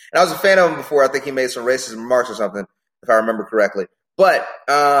SEC. And I was a fan of him before. I think he made some racist remarks or something, if I remember correctly. But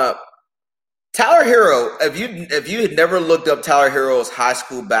Tyler Hero, if you had never looked up Tyler Hero's high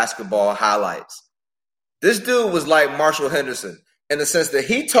school basketball highlights, this dude was like Marshall Henderson in the sense that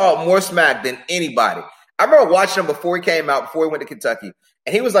he talked more smack than anybody. I remember watching him before he came out, before he went to Kentucky.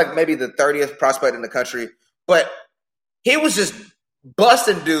 And he was like maybe the 30th prospect in the country. But he was just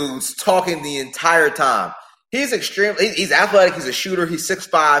busting dudes talking the entire time. He's athletic. He's a shooter. He's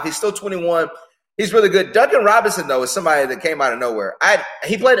 6'5". He's still 21. He's really good. Duncan Robinson, though, is somebody that came out of nowhere.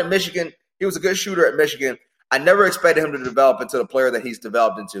 He played at Michigan. He was a good shooter at Michigan. I never expected him to develop into the player that he's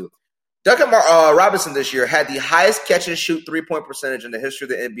developed into. Duncan Robinson this year had the highest catch and shoot 3-point percentage in the history of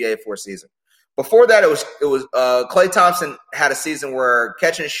the NBA for a season. Before that, it was Klay Thompson had a season where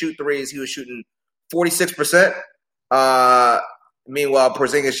catch and shoot threes, he was shooting 46%. Meanwhile,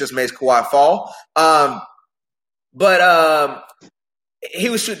 Porzingis just makes Kawhi fall. But he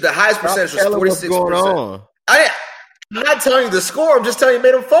was shooting the highest percentage was 46%. What's going on? I'm not telling you the score. I'm just telling you it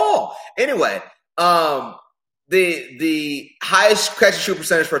made him fall. Anyway, the highest catch and shoot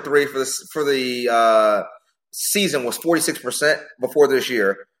percentage for three for the season was 46% before this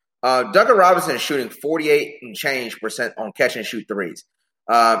year. Duncan Robinson is shooting 48 and change % on catch and shoot threes.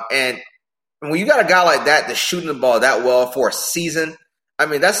 And when you got a guy like that that's shooting the ball that well for a season, I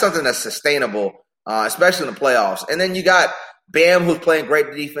mean, that's something that's sustainable, especially in the playoffs. And then you got Bam, who's playing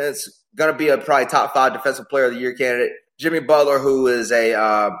great defense, going to be a probably top 5 defensive player of the year candidate. Jimmy Butler, who is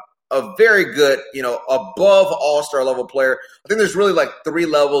a very good, above all-star level player. I think there's really like 3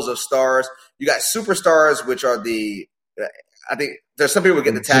 levels of stars. You got superstars, which are I think there's some people who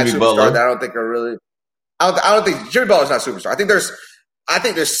get the tag Jimmy superstar Butler. that I don't think are really. I don't think Jimmy Butler's not a superstar. I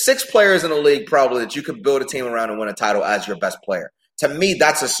think there's 6 players in the league probably that you could build a team around and win a title as your best player. To me,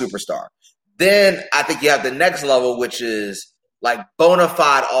 that's a superstar. Then I think you have the next level, which is like bona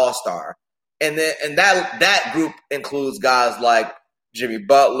fide all-star. And that group includes guys like Jimmy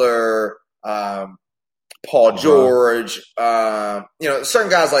Butler, Paul George, certain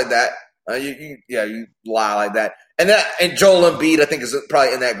guys like that. You lie like that. And Joel Embiid, I think, is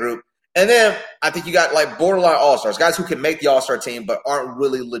probably in that group. And then I think you got like borderline all-stars, guys who can make the all-star team but aren't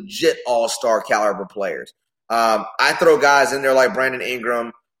really legit all-star caliber players. I throw guys in there like Brandon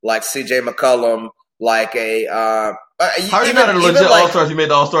Ingram, like CJ McCollum, like How are you not a legit all-star if you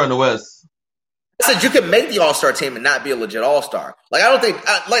made the all-star in the West? I said you can make the all-star team and not be a legit all-star. Like, I don't think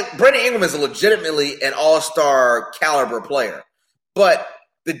like Brandon Ingram is legitimately an all-star caliber player. But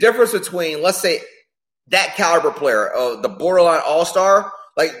the difference between, let's say, that caliber player, the borderline all-star,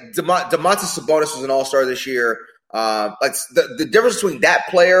 like Domantas Sabonis was an all-star this year. Like the difference between that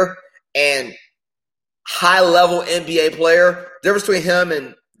player and high-level NBA player, the difference between him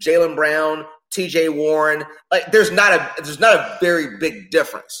and Jaylen Brown, T.J. Warren. Like there's not a very big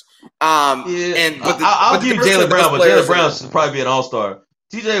difference. I'll give you Jaylen Brown, but Jaylen Brown should probably be an all-star.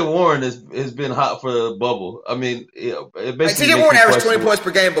 T.J. Warren has been hot for the bubble. I mean, it basically T.J. Warren averaged 20 points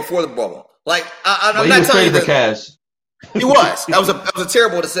per game before the bubble. Like I'm not telling you the cash. He was. That was a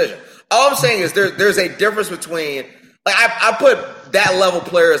terrible decision. All I'm saying is there's a difference between like I put that level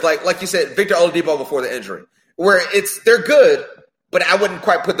players like you said Victor Oladipo before the injury, where they're good, but I wouldn't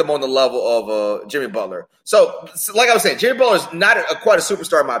quite put them on the level of Jimmy Butler. So like I was saying, Jimmy Butler is not quite a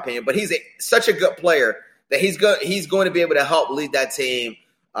superstar in my opinion, but he's such a good player that he's going to be able to help lead that team.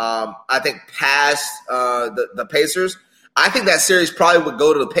 I think past the Pacers. I think that series probably would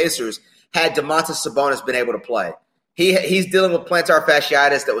go to the Pacers had Domantas Sabonis been able to play. He's dealing with plantar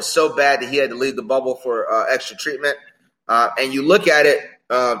fasciitis that was so bad that he had to leave the bubble for extra treatment. And you look at it,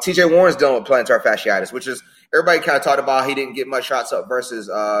 T.J. Warren's dealing with plantar fasciitis, which is everybody kind of talked about. He didn't get much shots up versus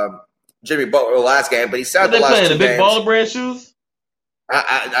Jimmy Butler last game, but he sat the last 2 games. They playing the big baller brand shoes?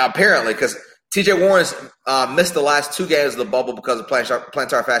 Apparently, because T.J. Warren's missed the last 2 games of the bubble because of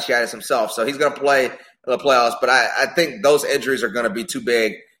plantar fasciitis himself. So he's going to play in the playoffs, but I think those injuries are going to be too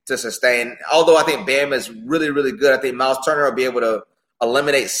big to sustain. Although I think Bam is really, really good. I think Miles Turner will be able to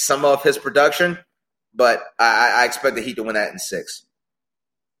eliminate some of his production, but I expect the Heat to win that in 6.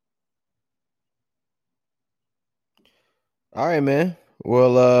 All right, man.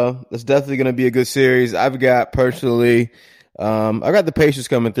 Well, it's definitely going to be a good series. I've got personally, I got the Pacers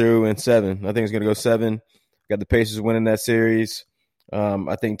coming through in 7. I think it's going to go 7. Got the Pacers winning that series.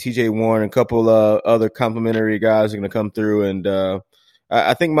 I think T.J. Warren and a couple other complimentary guys are going to come through, and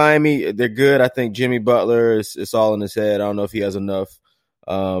I think Miami, they're good. I think Jimmy Butler is all in his head. I don't know if he has enough.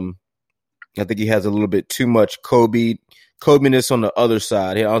 I think he has a little bit too much Kobe-ness on the other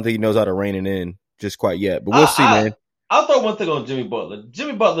side. I don't think he knows how to rein it in just quite yet. But we'll see, man. I'll throw one thing on Jimmy Butler.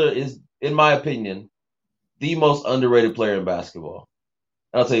 Jimmy Butler is, in my opinion, the most underrated player in basketball.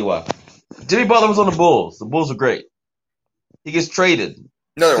 And I'll tell you why. Jimmy Butler was on the Bulls. The Bulls are great. He gets traded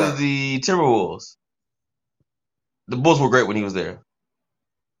to the Timberwolves. The Bulls were great when he was there.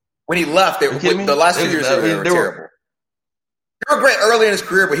 When he left, the last few years they were terrible. They were great early in his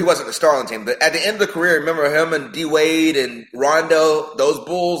career, but he wasn't the star on the team. But at the end of the career, remember him and D Wade and Rondo, those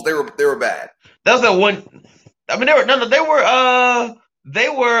Bulls, they were bad. That was that one. I mean, they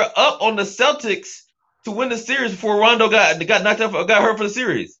were up on the Celtics to win the series before Rondo got knocked out, got hurt for the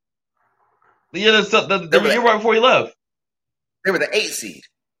series. The year right before he left. They were the 8 seed.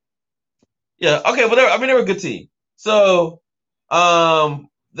 Yeah, okay, but they were a good team. So,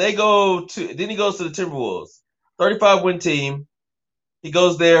 he goes to the Timberwolves, 35-win team. He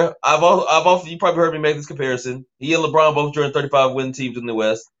goes there. You probably heard me make this comparison. He and LeBron both joined 35-win teams in the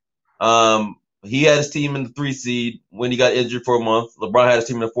West. He had his team in the 3 seed when he got injured for a month. LeBron had his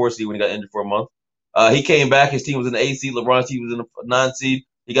team in the 4 seed when he got injured for a month. He came back. His team was in the 8 seed. LeBron's team was in the 9 seed.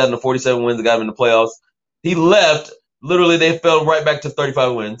 He got in the 47 wins and got him in the playoffs. He left. Literally, they fell right back to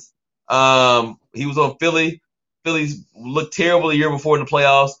 35 wins. He was on Philly. Phillies looked terrible the year before in the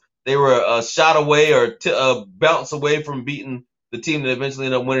playoffs. They were a shot away or a bounce away from beating the team that eventually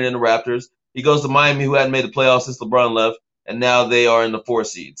ended up winning in the Raptors. He goes to Miami, who hadn't made the playoffs since LeBron left, and now they are in the 4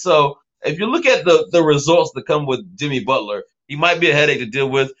 seed. So if you look at the results that come with Jimmy Butler, he might be a headache to deal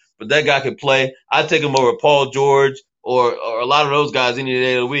with, but that guy can play. I'd take him over Paul George or a lot of those guys any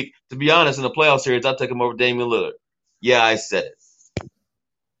day of the week. To be honest, in the playoff series, I'd take him over Damian Lillard. Yeah, I said it.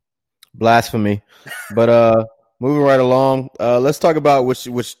 Blasphemy. But moving right along, let's talk about which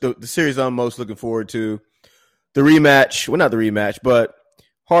the series I'm most looking forward to. The rematch. Well, not the rematch, but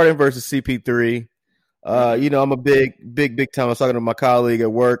Harden versus CP3. I'm a big time. I was talking to my colleague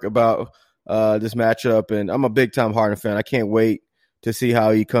at work about this matchup, and I'm a big time Harden fan. I can't wait to see how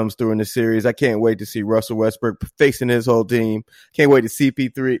he comes through in the series. I can't wait to see Russell Westbrook facing his whole team. Can't wait to see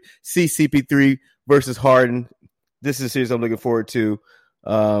CP3 versus Harden. This is a series I'm looking forward to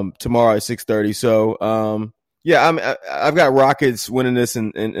tomorrow at 6:30. So, I've got Rockets winning this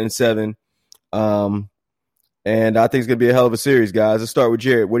in 7. And I think it's going to be a hell of a series, guys. Let's start with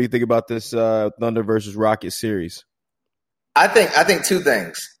Jared. What do you think about this Thunder versus Rockets series? I think 2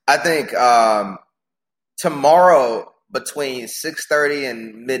 things. I think tomorrow between 6:30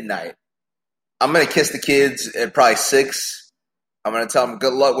 and midnight, I'm going to kiss the kids at probably 6. I'm going to tell them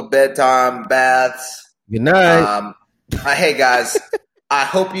good luck with bedtime, baths. Good night. Hey, guys, I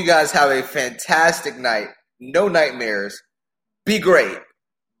hope you guys have a fantastic night. No nightmares. Be great.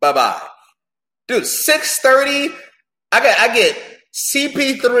 Bye-bye. Dude, 6:30, I get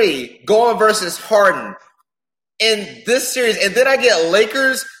CP3 going versus Harden in this series, and then I get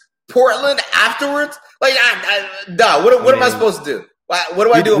Lakers, Portland afterwards. Like, what am I supposed to do? What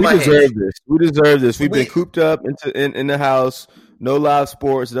do I do with my hands? We deserve this. We've been cooped up in the house. No live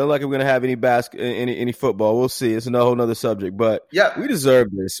sports. Not like we're gonna have any football. We'll see. It's a whole nother subject. But we deserve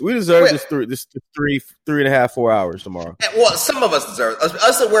this. We deserve this 3.5, 4 hours tomorrow. Well, some of us deserve it.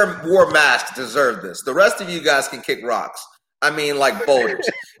 Us that wore masks deserve this. The rest of you guys can kick rocks. I mean, like boulders.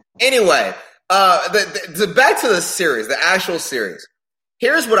 Anyway, back to the series, the actual series.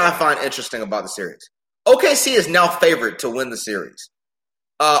 Here's what I find interesting about the series. OKC is now favored to win the series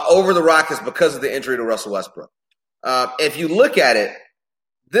over the Rockets because of the injury to Russell Westbrook. If you look at it,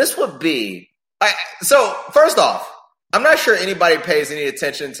 this would be so. First off, I'm not sure anybody pays any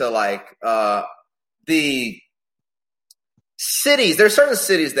attention to the cities. There's certain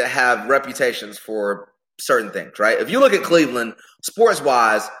cities that have reputations for certain things, right? If you look at Cleveland,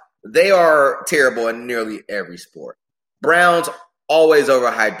 sports-wise, they are terrible in nearly every sport. Browns always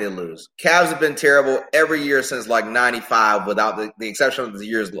overhyped, they lose. Cavs have been terrible every year since 95, without the exception of the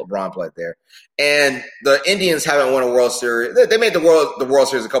years LeBron played there. And the Indians haven't won a World Series. They made the World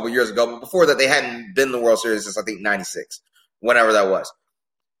Series a couple years ago, but before that, they hadn't been in the World Series since I think 96, whenever that was.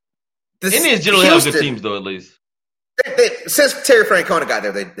 The Indians generally have good teams, though, at least. Since Terry Francona got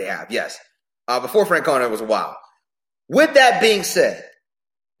there, they have, yes. Before Francona, it was a while. With that being said,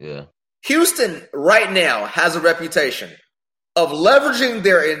 Houston right now has a reputation of leveraging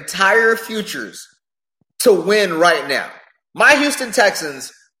their entire futures to win right now. My Houston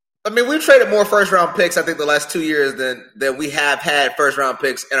Texans, I mean, we've traded more first-round picks, I think, the last 2 years than we have had first-round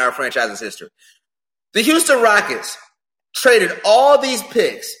picks in our franchise's history. The Houston Rockets traded all these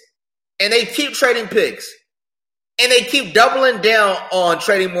picks, and they keep trading picks, and they keep doubling down on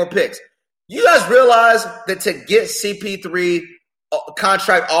trading more picks. You guys realize that to get CP3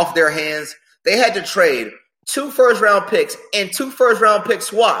 contract off their hands, they had to trade 2 first-round picks and 2 first-round pick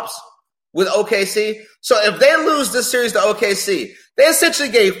swaps with OKC. So if they lose this series to OKC, they essentially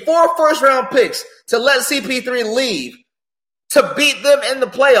gave 4 first-round picks to let CP3 leave to beat them in the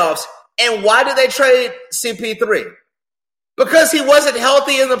playoffs. And why did they trade CP3? Because he wasn't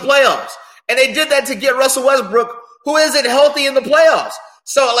healthy in the playoffs. And they did that to get Russell Westbrook, who isn't healthy in the playoffs.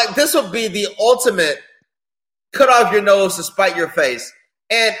 So, this would be the ultimate cut off your nose to spite your face.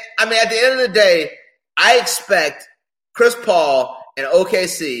 And, I mean, at the end of the day, I expect Chris Paul and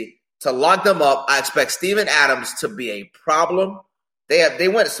OKC to lock them up. I expect Steven Adams to be a problem. They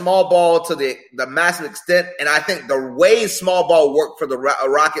went small ball to the massive extent, and I think the way small ball worked for the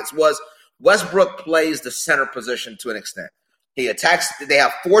Rockets was Westbrook plays the center position to an extent. He attacks. They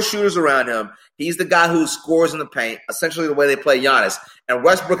have 4 shooters around him. He's the guy who scores in the paint, essentially the way they play Giannis. And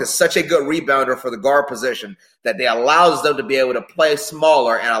Westbrook is such a good rebounder for the guard position that they allows them to be able to play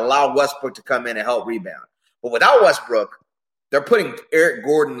smaller and allow Westbrook to come in and help rebound. But without Westbrook, they're putting Eric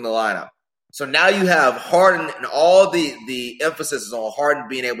Gordon in the lineup. So now you have Harden, and all the emphasis is on Harden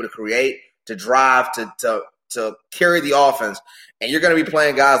being able to create, to drive, to carry the offense. And you're going to be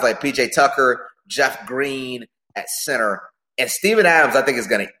playing guys like PJ Tucker, Jeff Green at center. And Steven Adams, I think, is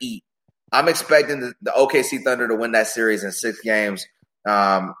going to eat. I'm expecting the OKC Thunder to win that series in 6 games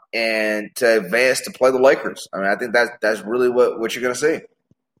and to advance to play the Lakers. I mean, I think that's really what you're going to see.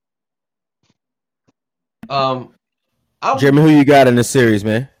 Jeremy, who you got in this series,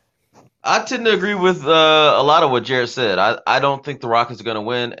 man? I tend to agree with a lot of what Jared said. I don't think the Rockets are going to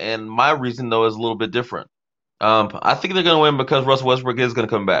win, and my reason, though, is a little bit different. I think they're going to win because Russell Westbrook is going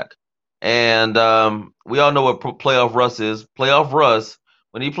to come back. And we all know what playoff Russ is. Playoff Russ,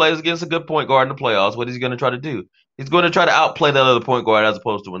 when he plays against a good point guard in the playoffs, what is he going to try to do? He's going to try to outplay that other point guard as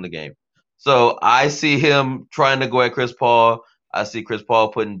opposed to win the game. So I see him trying to go at Chris Paul. I see Chris Paul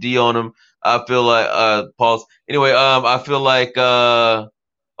putting D on him. I feel like pause. Anyway, I feel like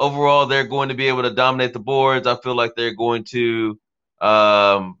overall they're going to be able to dominate the boards. I feel like they're going to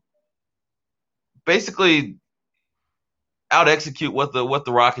basically out execute what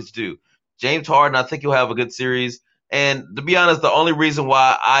the Rockets do. James Harden, I think he'll have a good series. And to be honest, the only reason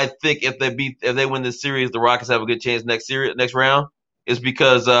why I think if they win this series, the Rockets have a good chance next round is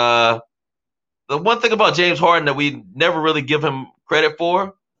because the one thing about James Harden that we never really give him credit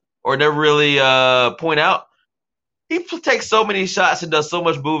for or never really point out, he takes so many shots and does so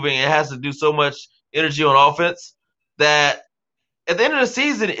much moving and has to do so much energy on offense that at the end of the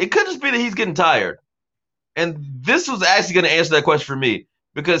season, it could just be that he's getting tired. And this was actually going to answer that question for me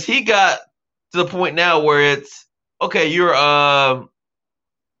because he got to the point now where it's, okay, you're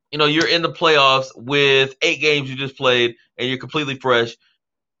in the playoffs with 8 games you just played and you're completely fresh.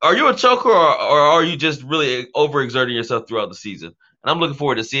 Are you a choker or are you just really overexerting yourself throughout the season? And I'm looking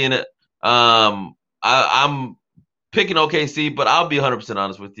forward to seeing it. I'm picking OKC, but I'll be 100%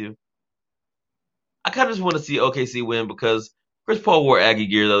 honest with you. I kind of just want to see OKC win because Chris Paul wore Aggie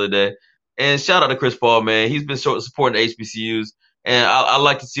gear the other day. And shout out to Chris Paul, man. He's been supporting the HBCUs, and I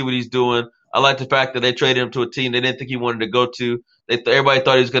like to see what he's doing. I like the fact that they traded him to a team they didn't think he wanted to go to. Everybody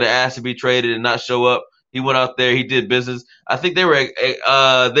thought he was going to ask to be traded and not show up. He went out there. He did business. I think they were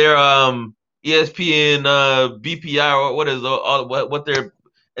their ESPN BPI or what their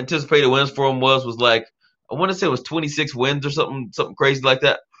anticipated wins for him was like, I want to say it was 26 wins or something crazy like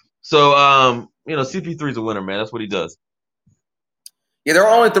that. So CP3 is a winner, man. That's what he does. Yeah, there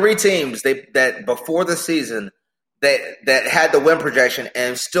are only 3 teams that before the season that had the win projection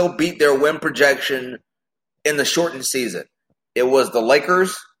and still beat their win projection in the shortened season. It was the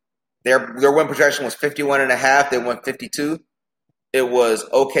Lakers. Their win projection was 51.5. They won 52. It was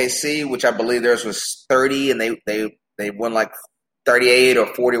OKC, which I believe theirs was 30, and they won like 38 or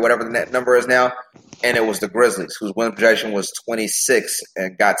 40, whatever the net number is now. And it was the Grizzlies, whose win projection was 26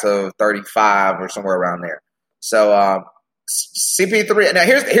 and got to 35 or somewhere around there. So CP3. Now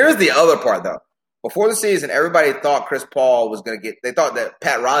here's the other part though. Before the season, everybody thought Chris Paul was going to get. They thought that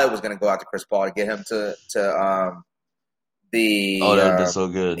Pat Riley was going to go after Chris Paul to get him to the that would have been so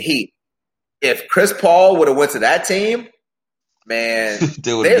good. Heat. If Chris Paul would have went to that team, man,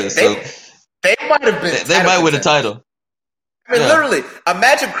 they would have been so. They might have been. They might win the title. I mean, literally,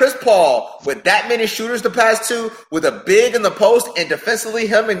 imagine Chris Paul with that many shooters to pass to, with a big in the post, and defensively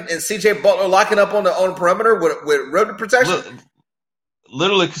him and CJ Butler locking up on the perimeter with rim protection.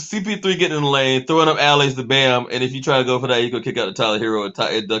 Literally, CP3 getting in the lane, throwing up alleys to Bam, and if you try to go for that, you go kick out the Tyler Hero and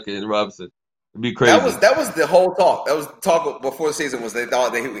Duncan and Robinson. It'd be crazy. That was the whole talk. That was the talk before the season was they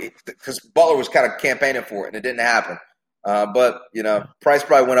thought because Butler was kind of campaigning for it, and it didn't happen. But price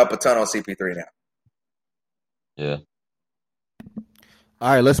probably went up a ton on CP3 now. Yeah. All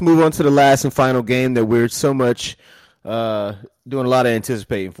right, let's move on to the last and final game that we're so much doing a lot of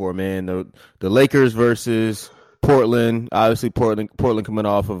anticipating for, man. The Lakers versus Portland. Obviously, Portland coming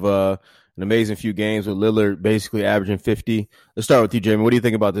off of an amazing few games with Lillard basically averaging 50. Let's start with you, Jamie. What do you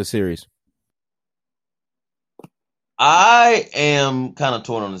think about this series? I am kind of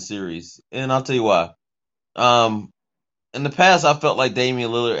torn on the series, and I'll tell you why. In the past, I felt like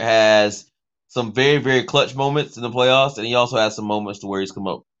Damian Lillard has some very, very clutch moments in the playoffs, and he also has some moments to where he's come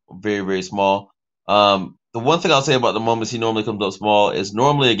up very, very small. The one thing I'll say about the moments he normally comes up small is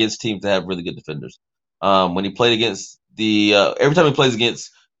normally against teams that have really good defenders. When he played against every time he plays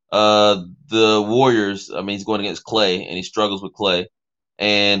against the Warriors, I mean, he's going against Clay, and he struggles with Clay.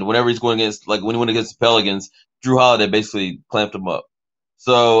 And whenever he's going against, like when he went against the Pelicans, Drew Holiday basically clamped him up.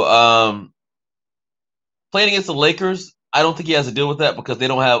 So playing against the Lakers, I don't think he has to deal with that because they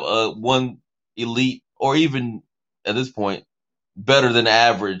don't have one elite or even at this point better than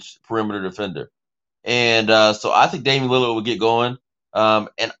average perimeter defender. And so I think Damian Lillard will get going.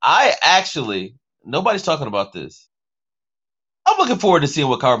 And I actually, nobody's talking about this. I'm looking forward to seeing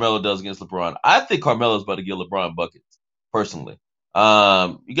what Carmelo does against LeBron. I think Carmelo's about to get LeBron buckets, personally. You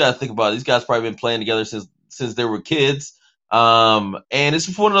got to think about it. These guys probably been playing together since they were kids. And it's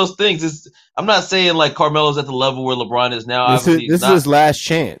just one of those things. I'm not saying like Carmelo's at the level where LeBron is now. This is his last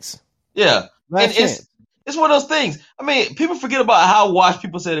chance. Yeah. It's one of those things. I mean, people forget about how washed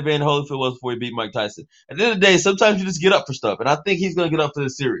people said Evander Holyfield was before he beat Mike Tyson. At the end of the day, sometimes you just get up for stuff, and I think he's going to get up for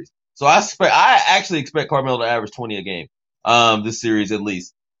this series. So I actually expect Carmelo to average 20 a game, this series at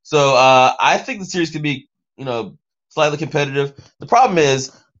least. So I think the series could be, slightly competitive. The problem is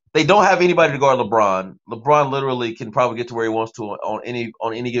they don't have anybody to guard LeBron. LeBron literally can probably get to where he wants to on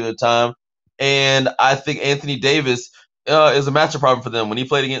any given time, and I think Anthony Davis is a matchup problem for them. When he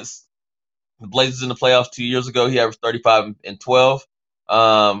played against the Blazers in the playoffs 2 years ago, he averaged 35 and 12,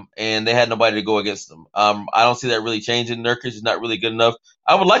 and they had nobody to go against them. I don't see that really changing. Nurkic is not really good enough.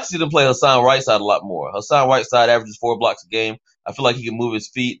 I would like to see them play Hassan Whiteside a lot more. Hassan Whiteside averages 4 blocks a game. I feel like he can move his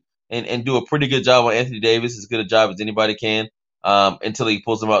feet and do a pretty good job on Anthony Davis, as good a job as anybody can, until he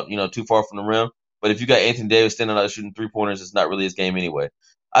pulls him out, too far from the rim. But if you got Anthony Davis standing out shooting 3-pointers, it's not really his game anyway.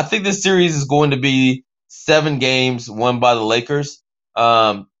 I think this series is going to be 7 games won by the Lakers.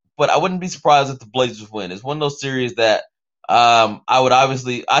 But I wouldn't be surprised if the Blazers win. It's one of those series that I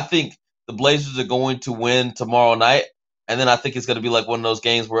think the Blazers are going to win tomorrow night. And then I think it's going to be like one of those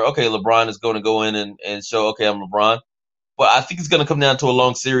games where, okay, LeBron is going to go in and show, okay, I'm LeBron. But I think it's going to come down to a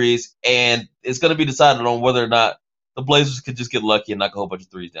long series, and it's going to be decided on whether or not the Blazers could just get lucky and knock a whole bunch of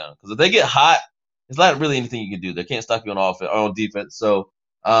threes down. Because if they get hot, there's not really anything you can do. They can't stop you on offense or on defense. So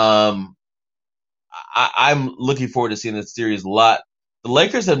I'm looking forward to seeing this series a lot. The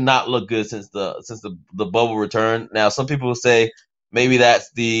Lakers have not looked good since the bubble return. Now, some people will say maybe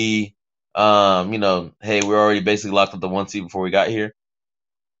that's the hey, we're already basically locked up the 1 seed before we got here.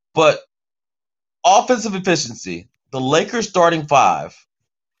 But offensive efficiency, the Lakers starting five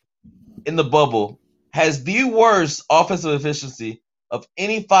in the bubble has the worst offensive efficiency of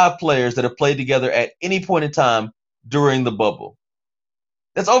any five players that have played together at any point in time during the bubble.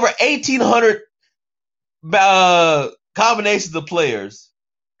 That's over 1,800 combinations of players,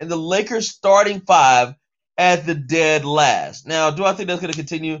 and the Lakers starting five at the dead last. Now, do I think that's going to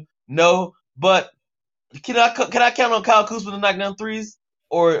continue? No, but can I count on Kyle Kuzma to knock down threes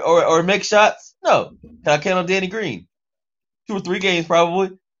or make shots? No. Can I count on Danny Green? 2 or 3 games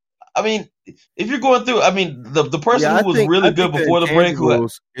probably. I mean, if you're going through, I mean, the person who was really good before the break,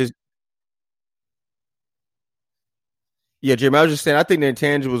 yeah, Jim, I was just saying, I think the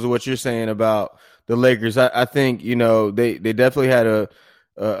intangibles of what you're saying about the Lakers. I think, you know, they definitely had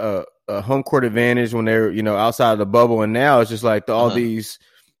a home court advantage when they were, you know, outside of the bubble, and now it's just like all these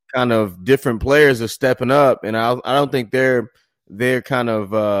kind of different players are stepping up, and I don't think they're kind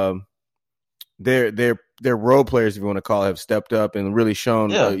of their role players, if you want to call it, have stepped up and really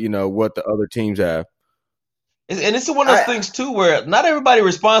shown you know, what the other teams have. And it's one of those things too where not everybody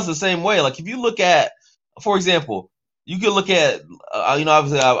responds the same way. Like if you look at, for example, you could look at, you know,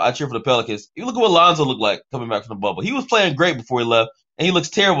 obviously I cheer for the Pelicans. You look at what Lonzo looked like coming back from the bubble. He was playing great before he left, and he looks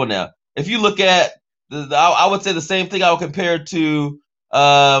terrible now. If you look at, I would say the same thing I would compare to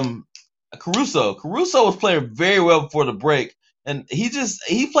Caruso. Caruso was playing very well before the break, and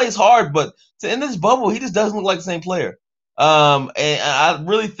he plays hard, but in this bubble, he just doesn't look like the same player. And I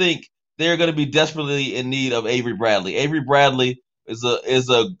really think they're going to be desperately in need of Avery Bradley. Avery Bradley was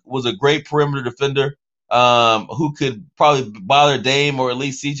a great perimeter defender. Who could probably bother Dame or at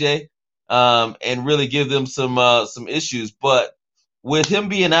least CJ, and really give them some issues. But with him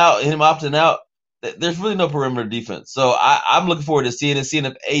being out, him opting out, there's really no perimeter defense. So I'm looking forward to seeing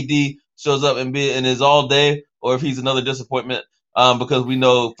if AD shows up and is all day, or if he's another disappointment. Because we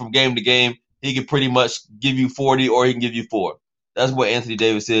know from game to game he can pretty much give you 40 or he can give you 4. That's what Anthony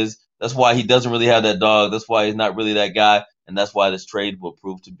Davis is. That's why he doesn't really have that dog. That's why he's not really that guy, and that's why this trade will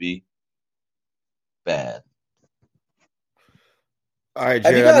prove to be bad. All right,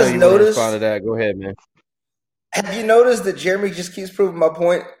 Jared, I know you want to respond to that. Go ahead, man. Have you noticed that Jeremy just keeps proving my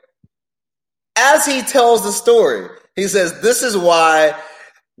point? As he tells the story, he says, this is why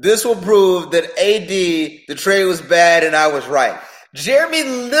this will prove that AD, the trade was bad and I was right. Jeremy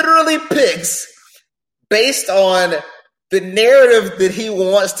literally picks based on the narrative that he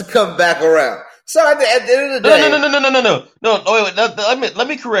wants to come back around. So at the end of the day... No, wait, let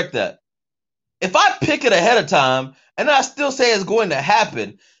me correct that. If I pick it ahead of time and I still say it's going to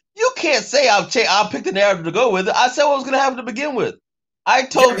happen, you can't say I'll pick the narrative to go with it. I said what was going to happen to begin with. I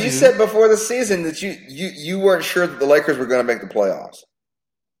told you. You said before the season that you weren't sure that the Lakers were going to make the playoffs.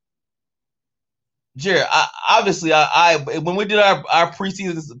 Jared, when we did our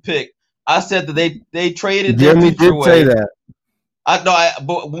preseason pick, I said that they traded their future away. Say that.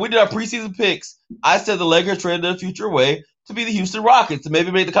 But when we did our preseason picks, I said the Lakers traded their future away to be the Houston Rockets, to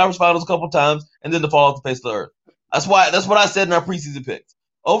maybe make the conference finals a couple times, and then to fall off the face of the earth. That's what I said in our preseason picks.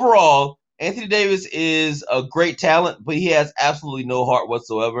 Overall, Anthony Davis is a great talent, but he has absolutely no heart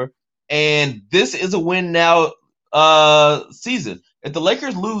whatsoever. And this is a win now season. If the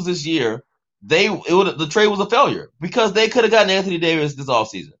Lakers lose this year, the trade was a failure because they could have gotten Anthony Davis this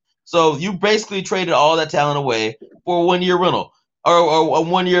offseason. So you basically traded all that talent away for a 1-year rental or a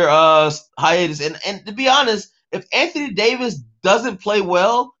 1-year hiatus. And to be honest, if Anthony Davis doesn't play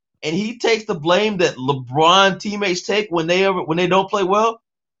well and he takes the blame that LeBron teammates take when they don't play well,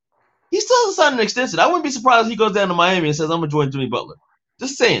 he still hasn't signed an extension. I wouldn't be surprised if he goes down to Miami and says, I'm going to join Jimmy Butler.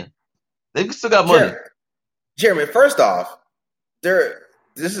 Just saying. They've still got money. Jeremy, first off,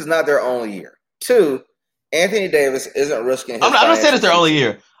 this is not their only year. 2, Anthony Davis isn't risking his I'm not saying it's their only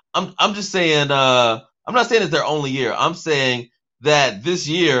year. I'm just saying I'm not saying it's their only year. I'm saying that this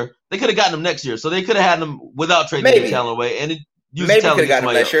year they could have gotten him next year. So they could have had him without trading the talent away and maybe could have gotten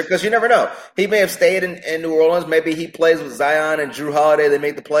him next year because you never know. He may have stayed in New Orleans. Maybe he plays with Zion and Drew Holiday. They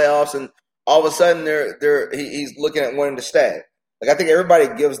make the playoffs, and all of a sudden he's looking at wanting to stay. Like I think everybody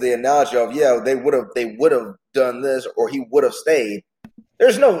gives the analogy of they would have done this or he would have stayed.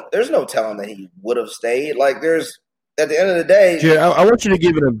 There's no telling that he would have stayed. Like at the end of the day, Jared, I want you to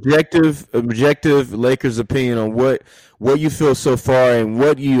give an objective Lakers opinion on what you feel so far and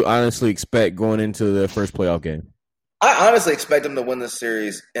what you honestly expect going into the first playoff game. I honestly expect them to win this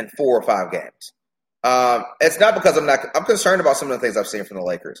series in 4 or 5 games. It's not because I'm concerned about some of the things I've seen from the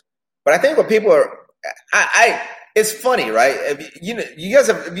Lakers, but I think what people are, it's funny, right? Have you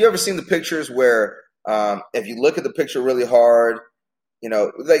ever seen the pictures where if you look at the picture really hard,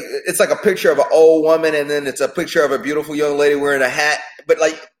 like it's like a picture of an old woman and then it's a picture of a beautiful young lady wearing a hat, but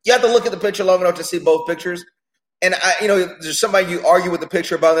like you have to look at the picture long enough to see both pictures. And there's somebody you argue with the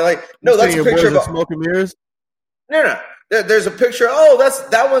picture about. And they're like, no, that's a picture of smoke and mirrors. No. There's a picture. Oh,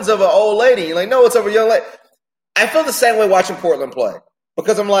 that one's of an old lady. You're like, no, it's of a young lady. I feel the same way watching Portland play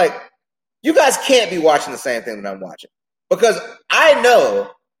because I'm like, you guys can't be watching the same thing that I'm watching because I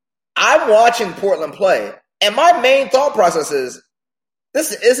know I'm watching Portland play, and my main thought process is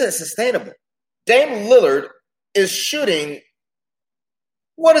this isn't sustainable. Dame Lillard is shooting.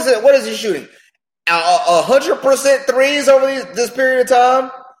 What is it? What is he shooting? 100% threes over this period of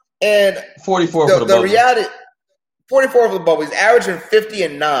time, and 44 for the bubble. Reality, 44 for the bubble. He's averaging 50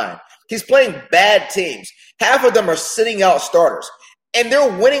 and 9. He's playing bad teams. Half of them are sitting out starters, and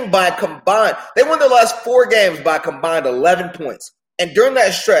they're winning by combined. They won their last 4 games by combined 11 points, and during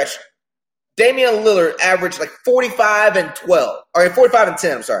that stretch, Damian Lillard averaged like 45 and 12, or 45 and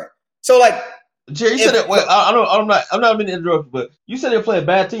 10. I'm sorry. So like. Jerry, you said that. Well, I'm not meaning to interrupt, but you said they're playing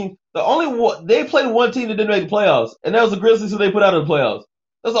bad teams. The only one they played one team that didn't make the playoffs, and that was the Grizzlies who they put out of the playoffs.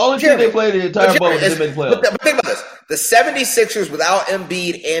 That's the only team they played in the entire bubble that didn't make the playoffs. But think about this: the 76ers without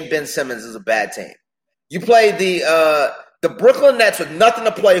Embiid and Ben Simmons is a bad team. You play the Brooklyn Nets with nothing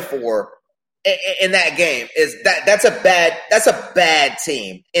to play for in that game. That's a bad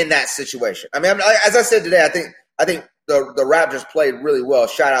team in that situation. I mean, as I said today, I think the Raptors played really well,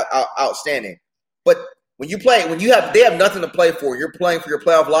 shot outstanding. But when they have nothing to play for, you're playing for your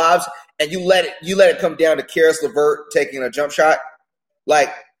playoff lives, and you let it come down to Karis LeVert taking a jump shot.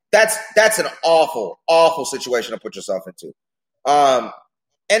 Like that's an awful, awful situation to put yourself into. And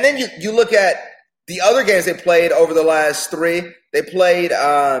then you look at the other games they played over the last 3. They played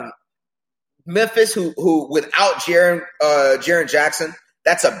Memphis, who without Jaren Jackson,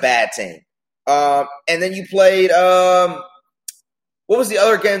 that's a bad team. And then you played what was the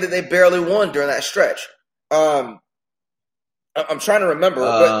other game that they barely won during that stretch? I'm trying to remember.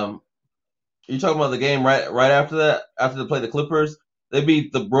 You talking about the game right after that? After they played the Clippers, they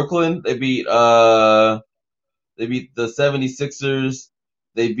beat the Brooklyn. They beat the 76ers.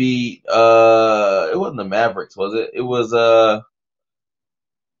 They beat it wasn't the Mavericks, was it? It was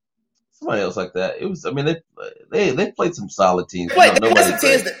somebody else like that. It was. I mean, they played some solid teams.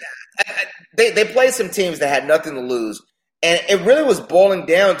 They played some teams that had nothing to lose. And it really was boiling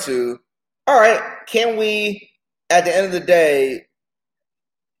down to, all right, can we, at the end of the day,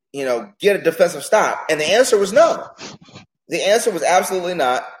 get a defensive stop? And the answer was no. The answer was absolutely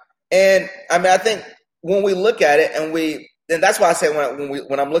not. And I mean, I think when we look at it, and that's why I say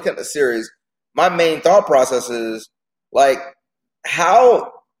when I'm looking at the series, my main thought process is like,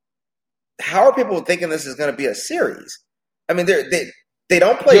 how are people thinking this is going to be a series? I mean, they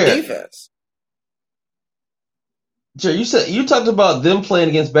don't play defense. Jerry, you talked about them playing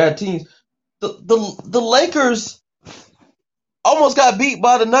against bad teams. The Lakers almost got beat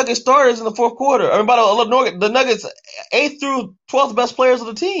by the Nuggets starters in the fourth quarter. I mean, by the Nuggets 8th through 12th best players of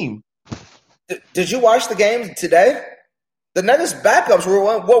the team. Did you watch the game today? The Nuggets backups were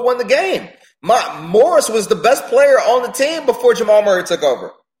what won the game. Morris was the best player on the team before Jamal Murray took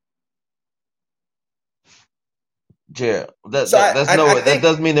over. Yeah, that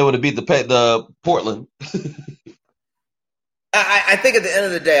doesn't mean they would have beat the Portland. I think at the end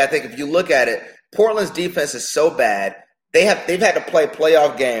of the day, I think if you look at it, Portland's defense is so bad. They've had to play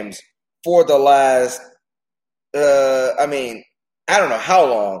playoff games for the last I don't know how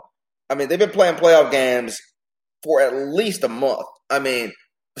long. I mean, they've been playing playoff games for at least a month. I mean,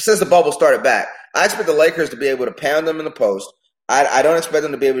 since the bubble started back. I expect the Lakers to be able to pound them in the post. I don't expect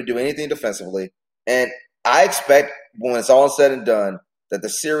them to be able to do anything defensively. And I expect when it's all said and done that the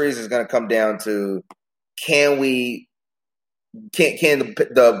series is going to come down to can the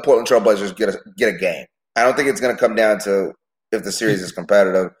Portland Trail Blazers get a game? I don't think it's going to come down to if the series is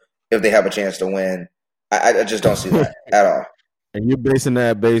competitive, if they have a chance to win. I just don't see that at all. And you're basing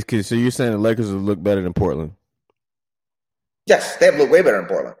that case, so you're saying the Lakers will look better than Portland? Yes, they have looked way better than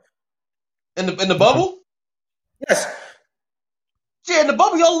Portland. In the bubble? Yes. Yeah, in the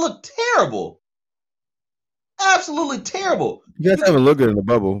bubble, y'all look terrible. Absolutely terrible. You guys haven't looked good in the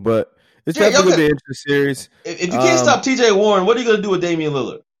bubble, but it's definitely going to be an interesting series. If you can't stop TJ Warren, what are you going to do with Damian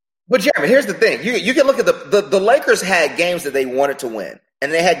Lillard? But Jeremy, here's the thing: you can look at the Lakers had games that they wanted to win,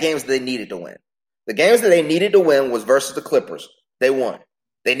 and they had games that they needed to win. The games that they needed to win was versus the Clippers. They won.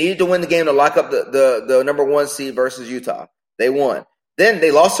 They needed to win the game to lock up the number 1 seed versus Utah. They won. Then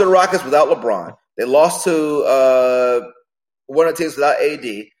they lost to the Rockets without LeBron. They lost to one of the teams without AD.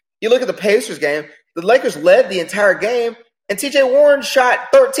 You look at the Pacers game. The Lakers led the entire game, and TJ Warren shot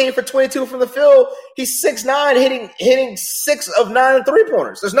 13 for 22 from the field. He's 6'9", hitting 6 of 9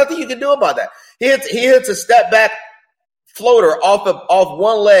 3-pointers. There's nothing you can do about that. He hits a step back floater off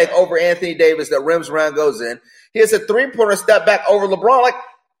one leg over Anthony Davis that rims around, goes in. He has a 3-pointer step back over LeBron. Like,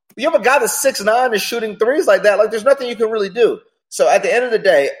 you have a guy that's 6'9" is shooting threes like that. Like, there's nothing you can really do. So at the end of the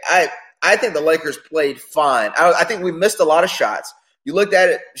day, I think the Lakers played fine. I think we missed a lot of shots. You looked at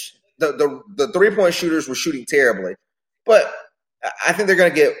it, the 3-point shooters were shooting terribly. But I think they're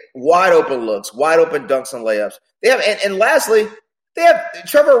going to get wide open looks, wide open dunks and layups. They have, and lastly, they have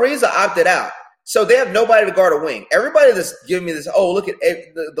Trevor Ariza opted out. So they have nobody to guard a wing. Everybody that's giving me this, oh, look at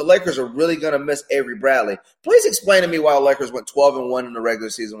the Lakers are really going to miss Avery Bradley. Please explain to me why the Lakers went 12-1 in the regular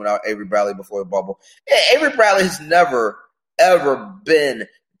season without Avery Bradley before the bubble. Avery Bradley has never, ever been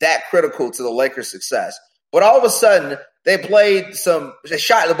that critical to the Lakers' success. But all of a sudden, they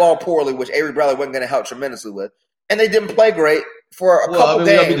shot the ball poorly, which Avery Bradley wasn't going to help tremendously with. And they didn't play great for a couple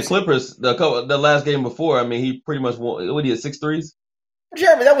games. We beat the Clippers the last game before. I mean, he pretty much won. What, he had 6 threes?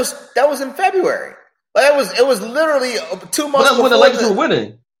 Jeremy, that was in February. Like it was literally 2 months. That's when the Lakers were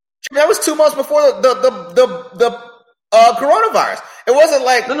winning. That was 2 months before the coronavirus. It wasn't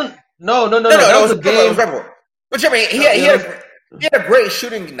like no. That was a game. But Jeremy, he had a great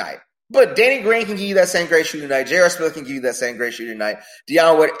shooting night. But Danny Green can give you that same great shooting night. J.R. Smith can give you that same great shooting night.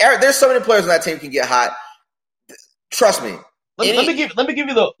 Deion Wood. There's so many players on that team can get hot. Trust me. Let me give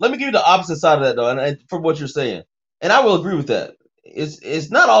you the opposite side of that though, and from what you're saying, and I will agree with that.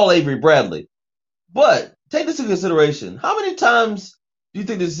 It's not all Avery Bradley, but take this into consideration. How many times do you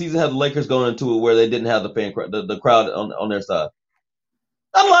think this season had the Lakers going into it where they didn't have the crowd on their side?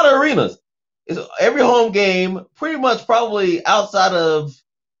 Not a lot of arenas. It's every home game, pretty much probably outside of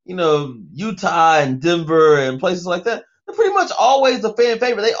Utah and Denver and places like that. They're pretty much always the fan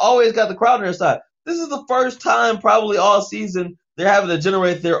favorite. They always got the crowd on their side. This is the first time probably all season they're having to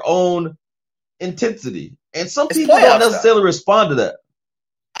generate their own intensity. And some people don't necessarily respond to that.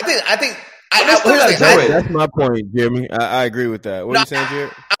 I think that's my point, Jeremy. I agree with that. What are you saying,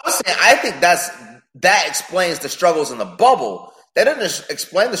 Jared? I was saying I think that explains the struggles in the bubble. That doesn't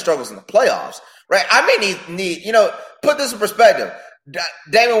explain the struggles in the playoffs, right? I may need put this in perspective.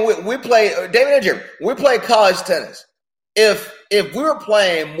 Damon and Jeremy, we play college tennis. If we were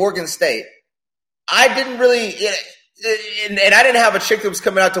playing Morgan State, I didn't really, and I didn't have a chick that was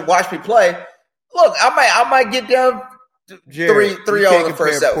coming out to watch me play. Look, I might get down 3-0 in the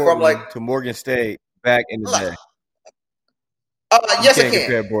first set. From to Morgan State back in the day. Yes, I can.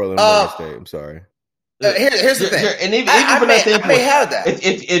 Compare Portland to Morgan State. I'm sorry. Here's the thing, and even from that standpoint, I may have that.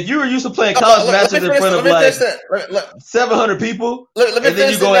 If you were used to playing college matches in front of 700 people, and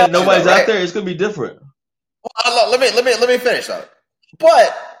then you go and nobody's out there, it's gonna be different. Let me finish though.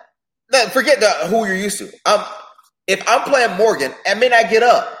 But forget who you're used to. If I'm playing Morgan, I may not get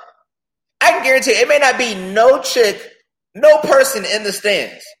up. I can guarantee it may not be no chick, no person in the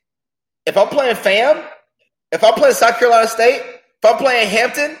stands. If I'm playing FAM, if I'm playing South Carolina State, if I'm playing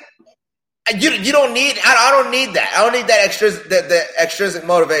Hampton, you don't need. I don't need that. I don't need that extrinsic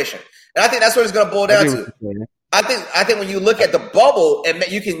motivation. And I think that's what it's going to boil down to. I think when you look at the bubble, and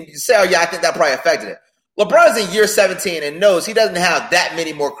you can say, oh yeah, I think that probably affected it. LeBron's in year 17 and knows he doesn't have that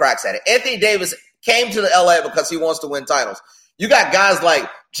many more cracks at it. Anthony Davis came to the LA because he wants to win titles. You got guys like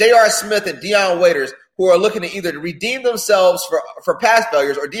J.R. Smith and Dion Waiters who are looking to either redeem themselves for past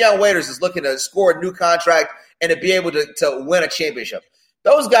failures, or Dion Waiters is looking to score a new contract and to be able to win a championship.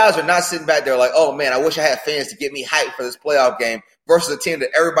 Those guys are not sitting back there like, oh, man, I wish I had fans to get me hyped for this playoff game versus a team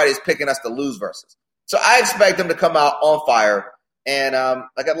that everybody's picking us to lose versus. So I expect them to come out on fire. And I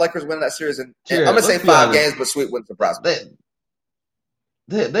got Lakers winning that series. And I'm going to say 5 games, but sweet wouldn't surprise me.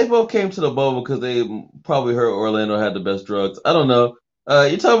 They both came to the bubble because they probably heard Orlando had the best drugs. I don't know.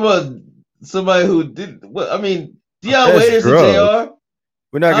 You're talking about somebody who did – I mean, Dion Waiters and JR.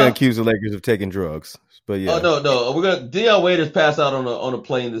 We're not going to accuse the Lakers of taking drugs. But yeah. Oh no! We're gonna. Dion Waiters passed out on a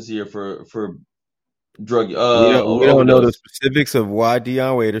plane this year for drug. We don't know the specifics of why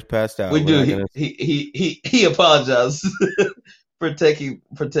Dion Waiters passed out. We do. He apologized for taking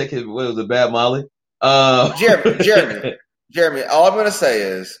what was it, bad Molly. Jeremy. All I'm gonna say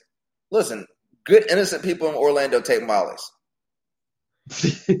is, listen, good innocent people in Orlando take Mollies.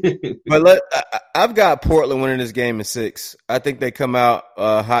 But I've got Portland winning this game in 6. I think they come out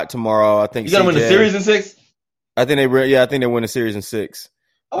hot tomorrow. I think you got to win the series in 6. I think they win the series in 6.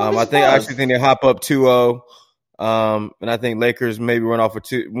 I actually think they hop up 2-0. And I think Lakers maybe run off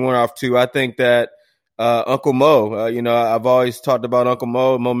 2. I think that Uncle Mo. I've always talked about Uncle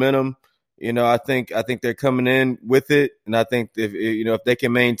Mo momentum. I think they're coming in with it, and I think if they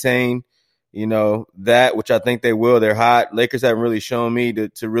can maintain. That, which I think they will. They're hot. Lakers haven't really shown me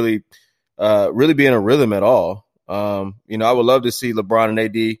to really be in a rhythm at all. I would love to see LeBron and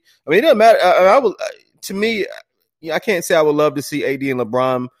AD. I mean, it doesn't matter. To me, I can't say I would love to see AD and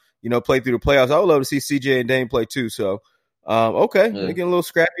LeBron play through the playoffs. I would love to see CJ and Dame play too. So, okay, Yeah. making a little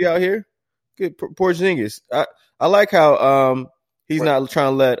scrappy out here. Good, Porzingis. I like how he's not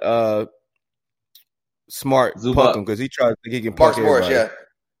trying to let Smart Zubac. puck him because he tries to think he can Marcus puck Morris, everybody.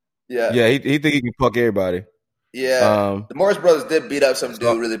 yeah. He think he can puck everybody. Yeah. The Morris brothers did beat up some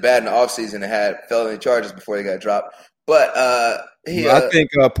dude really bad in the offseason and had felony charges before they got dropped. But I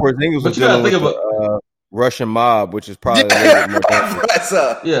think Porzingis was dealing with the Russian mob, which is probably a little bit more dangerous.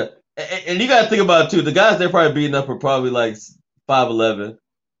 Yeah. And you got to think about it, too. The guys they're probably beating up are probably like 5'11".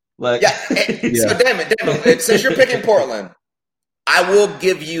 Like, So, Damon, since you're picking Portland, I will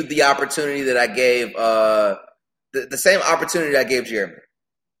give you the opportunity that I gave the same opportunity I gave Jeremy.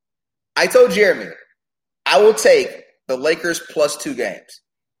 I told Jeremy, I will take the Lakers plus 2 games.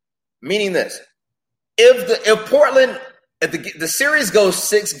 Meaning this. If Portland, if the series goes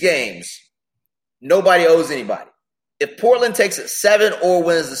 6 games, nobody owes anybody. If Portland takes it 7 or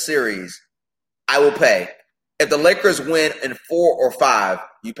wins the series, I will pay. If the Lakers win in 4 or 5,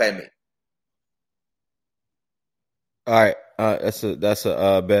 you pay me. All right. That's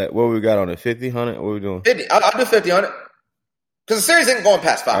a bet. What we got on it? 50, 100? What are we doing? 50. I'll do 50 on it. Because the series isn't going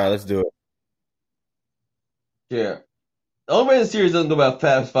past 5. All right, let's do it. Yeah. The only reason the series doesn't go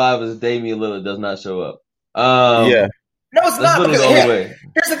past 5 is Damian Lillard does not show up. Yeah. No, it's not. Because,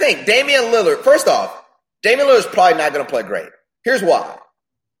 here's the thing. Damian Lillard, first off, Damian Lillard's probably not going to play great. Here's why.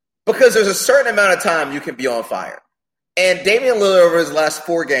 Because there's a certain amount of time you can be on fire. And Damian Lillard over his last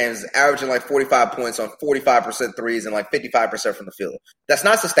 4 games is averaging like 45 points on 45% threes and like 55% from the field. That's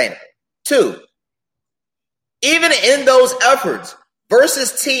not sustainable. 2, even in those efforts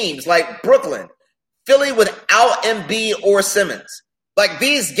versus teams like Brooklyn, Philly without Embiid or Simmons, like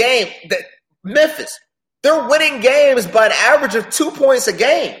these games, Memphis, they're winning games by an average of 2 points a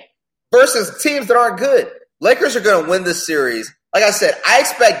game versus teams that aren't good. Lakers are going to win this series. Like I said, I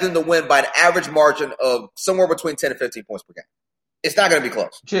expect them to win by an average margin of somewhere between 10 and 15 points per game. It's not going to be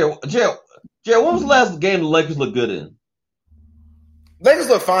close. Jared, when was the last game the Lakers looked good in? Lakers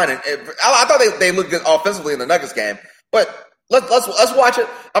look fine. I thought they looked good offensively in the Nuggets game, but let's watch it.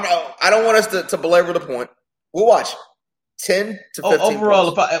 I don't want us to belabor the point. We'll watch 10 to 15.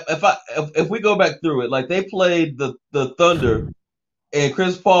 Overall, if we go back through it, like they played the Thunder and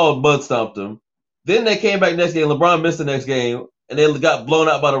Chris Paul mud stomped them. Then they came back next game. LeBron missed the next game, and they got blown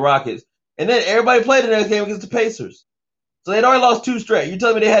out by the Rockets. And then everybody played the next game against the Pacers. So they'd already lost 2 straight. You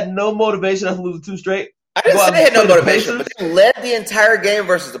telling me they had no motivation after losing 2 straight? I didn't say they had no motivation, but they led the entire game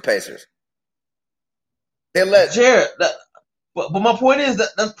versus the Pacers. They led. Jared, but my point is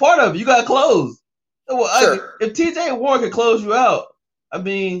that's part of it. You got to close. Well, Sure. If TJ Warren can close you out, I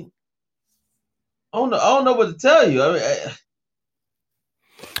mean, I don't know what to tell you. I mean,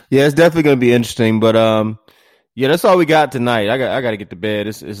 yeah, it's definitely going to be interesting. But yeah, that's all we got tonight. I got to get to bed.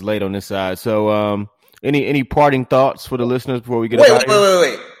 It's late on this side. So any parting thoughts for the listeners before we get out?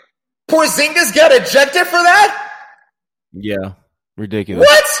 Wait. Porzingis got ejected for that? Yeah, ridiculous.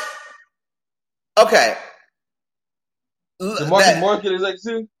 What? Okay. Did Marcus Morris get ejected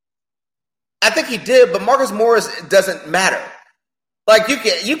too? I think he did, but Marcus Morris doesn't matter. Like you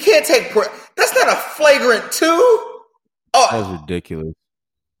can't take that's not a flagrant 2. Oh, that was ridiculous.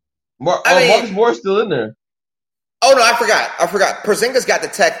 Marcus Morris still in there. Oh no, I forgot. Porzingis got the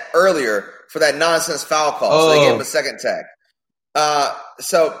tech earlier for that nonsense foul call, so they gave him a second tech.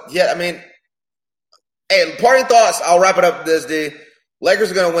 So yeah, I mean, hey, parting thoughts. I'll wrap it up this day.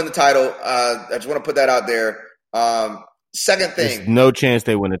 Lakers are going to win the title. I just want to put that out there. Second thing, there's no chance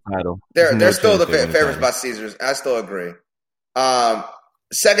they win the title. They're still the favorites by Caesars. I still agree.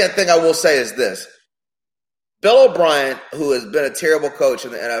 Second thing I will say is this: Bill O'Brien, who has been a terrible coach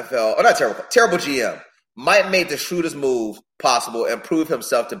in the NFL, or not terrible GM, might make the shrewdest move possible and prove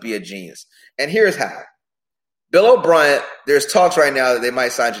himself to be a genius. And here's how. Bill O'Brien, there's talks right now that they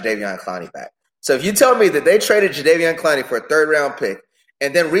might sign Jadeveon Clowney back. So if you tell me that they traded Jadeveon Clowney for a 3rd-round pick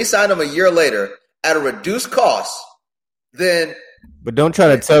and then re-signed him a year later at a reduced cost, then... But don't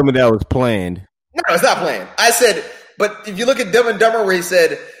try to tell me that was planned. No, it's not planned. I said, but if you look at Dumb and Dumber where he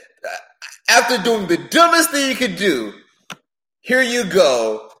said, after doing the dumbest thing you could do, here you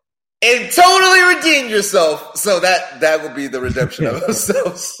go, and totally redeem yourself. So that would be the redemption of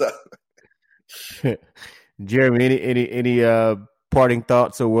himself. So. Jeremy, any parting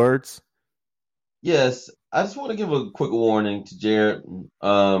thoughts or words? Yes, I just want to give a quick warning to Jared.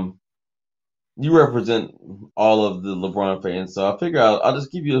 You represent all of the LeBron fans, so I figure I'll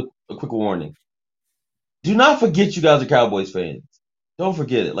just give you a quick warning. Do not forget you guys are Cowboys fans. Don't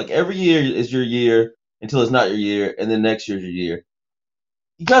forget it. Like every year is your year until it's not your year, and then next year's your year.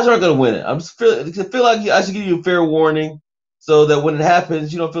 You guys aren't going to win it. I feel like I should give you a fair warning. so that when it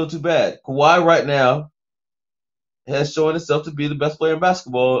happens, you don't feel too bad. Kawhi right now has shown himself to be the best player in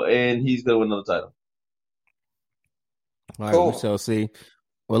basketball, and he's going to win another title. All right, we shall see.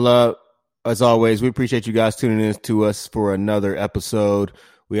 Well, as always, we appreciate you guys tuning in to us for another episode.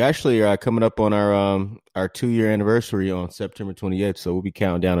 We actually are coming up on our 2-year anniversary on September 28th, so we'll be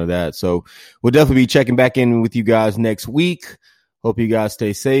counting down to that. So we'll definitely be checking back in with you guys next week. Hope you guys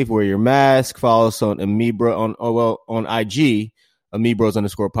stay safe, wear your mask, follow us on Amebro on IG, Amebros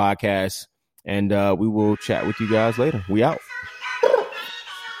 _podcast, and we will chat with you guys later. We out.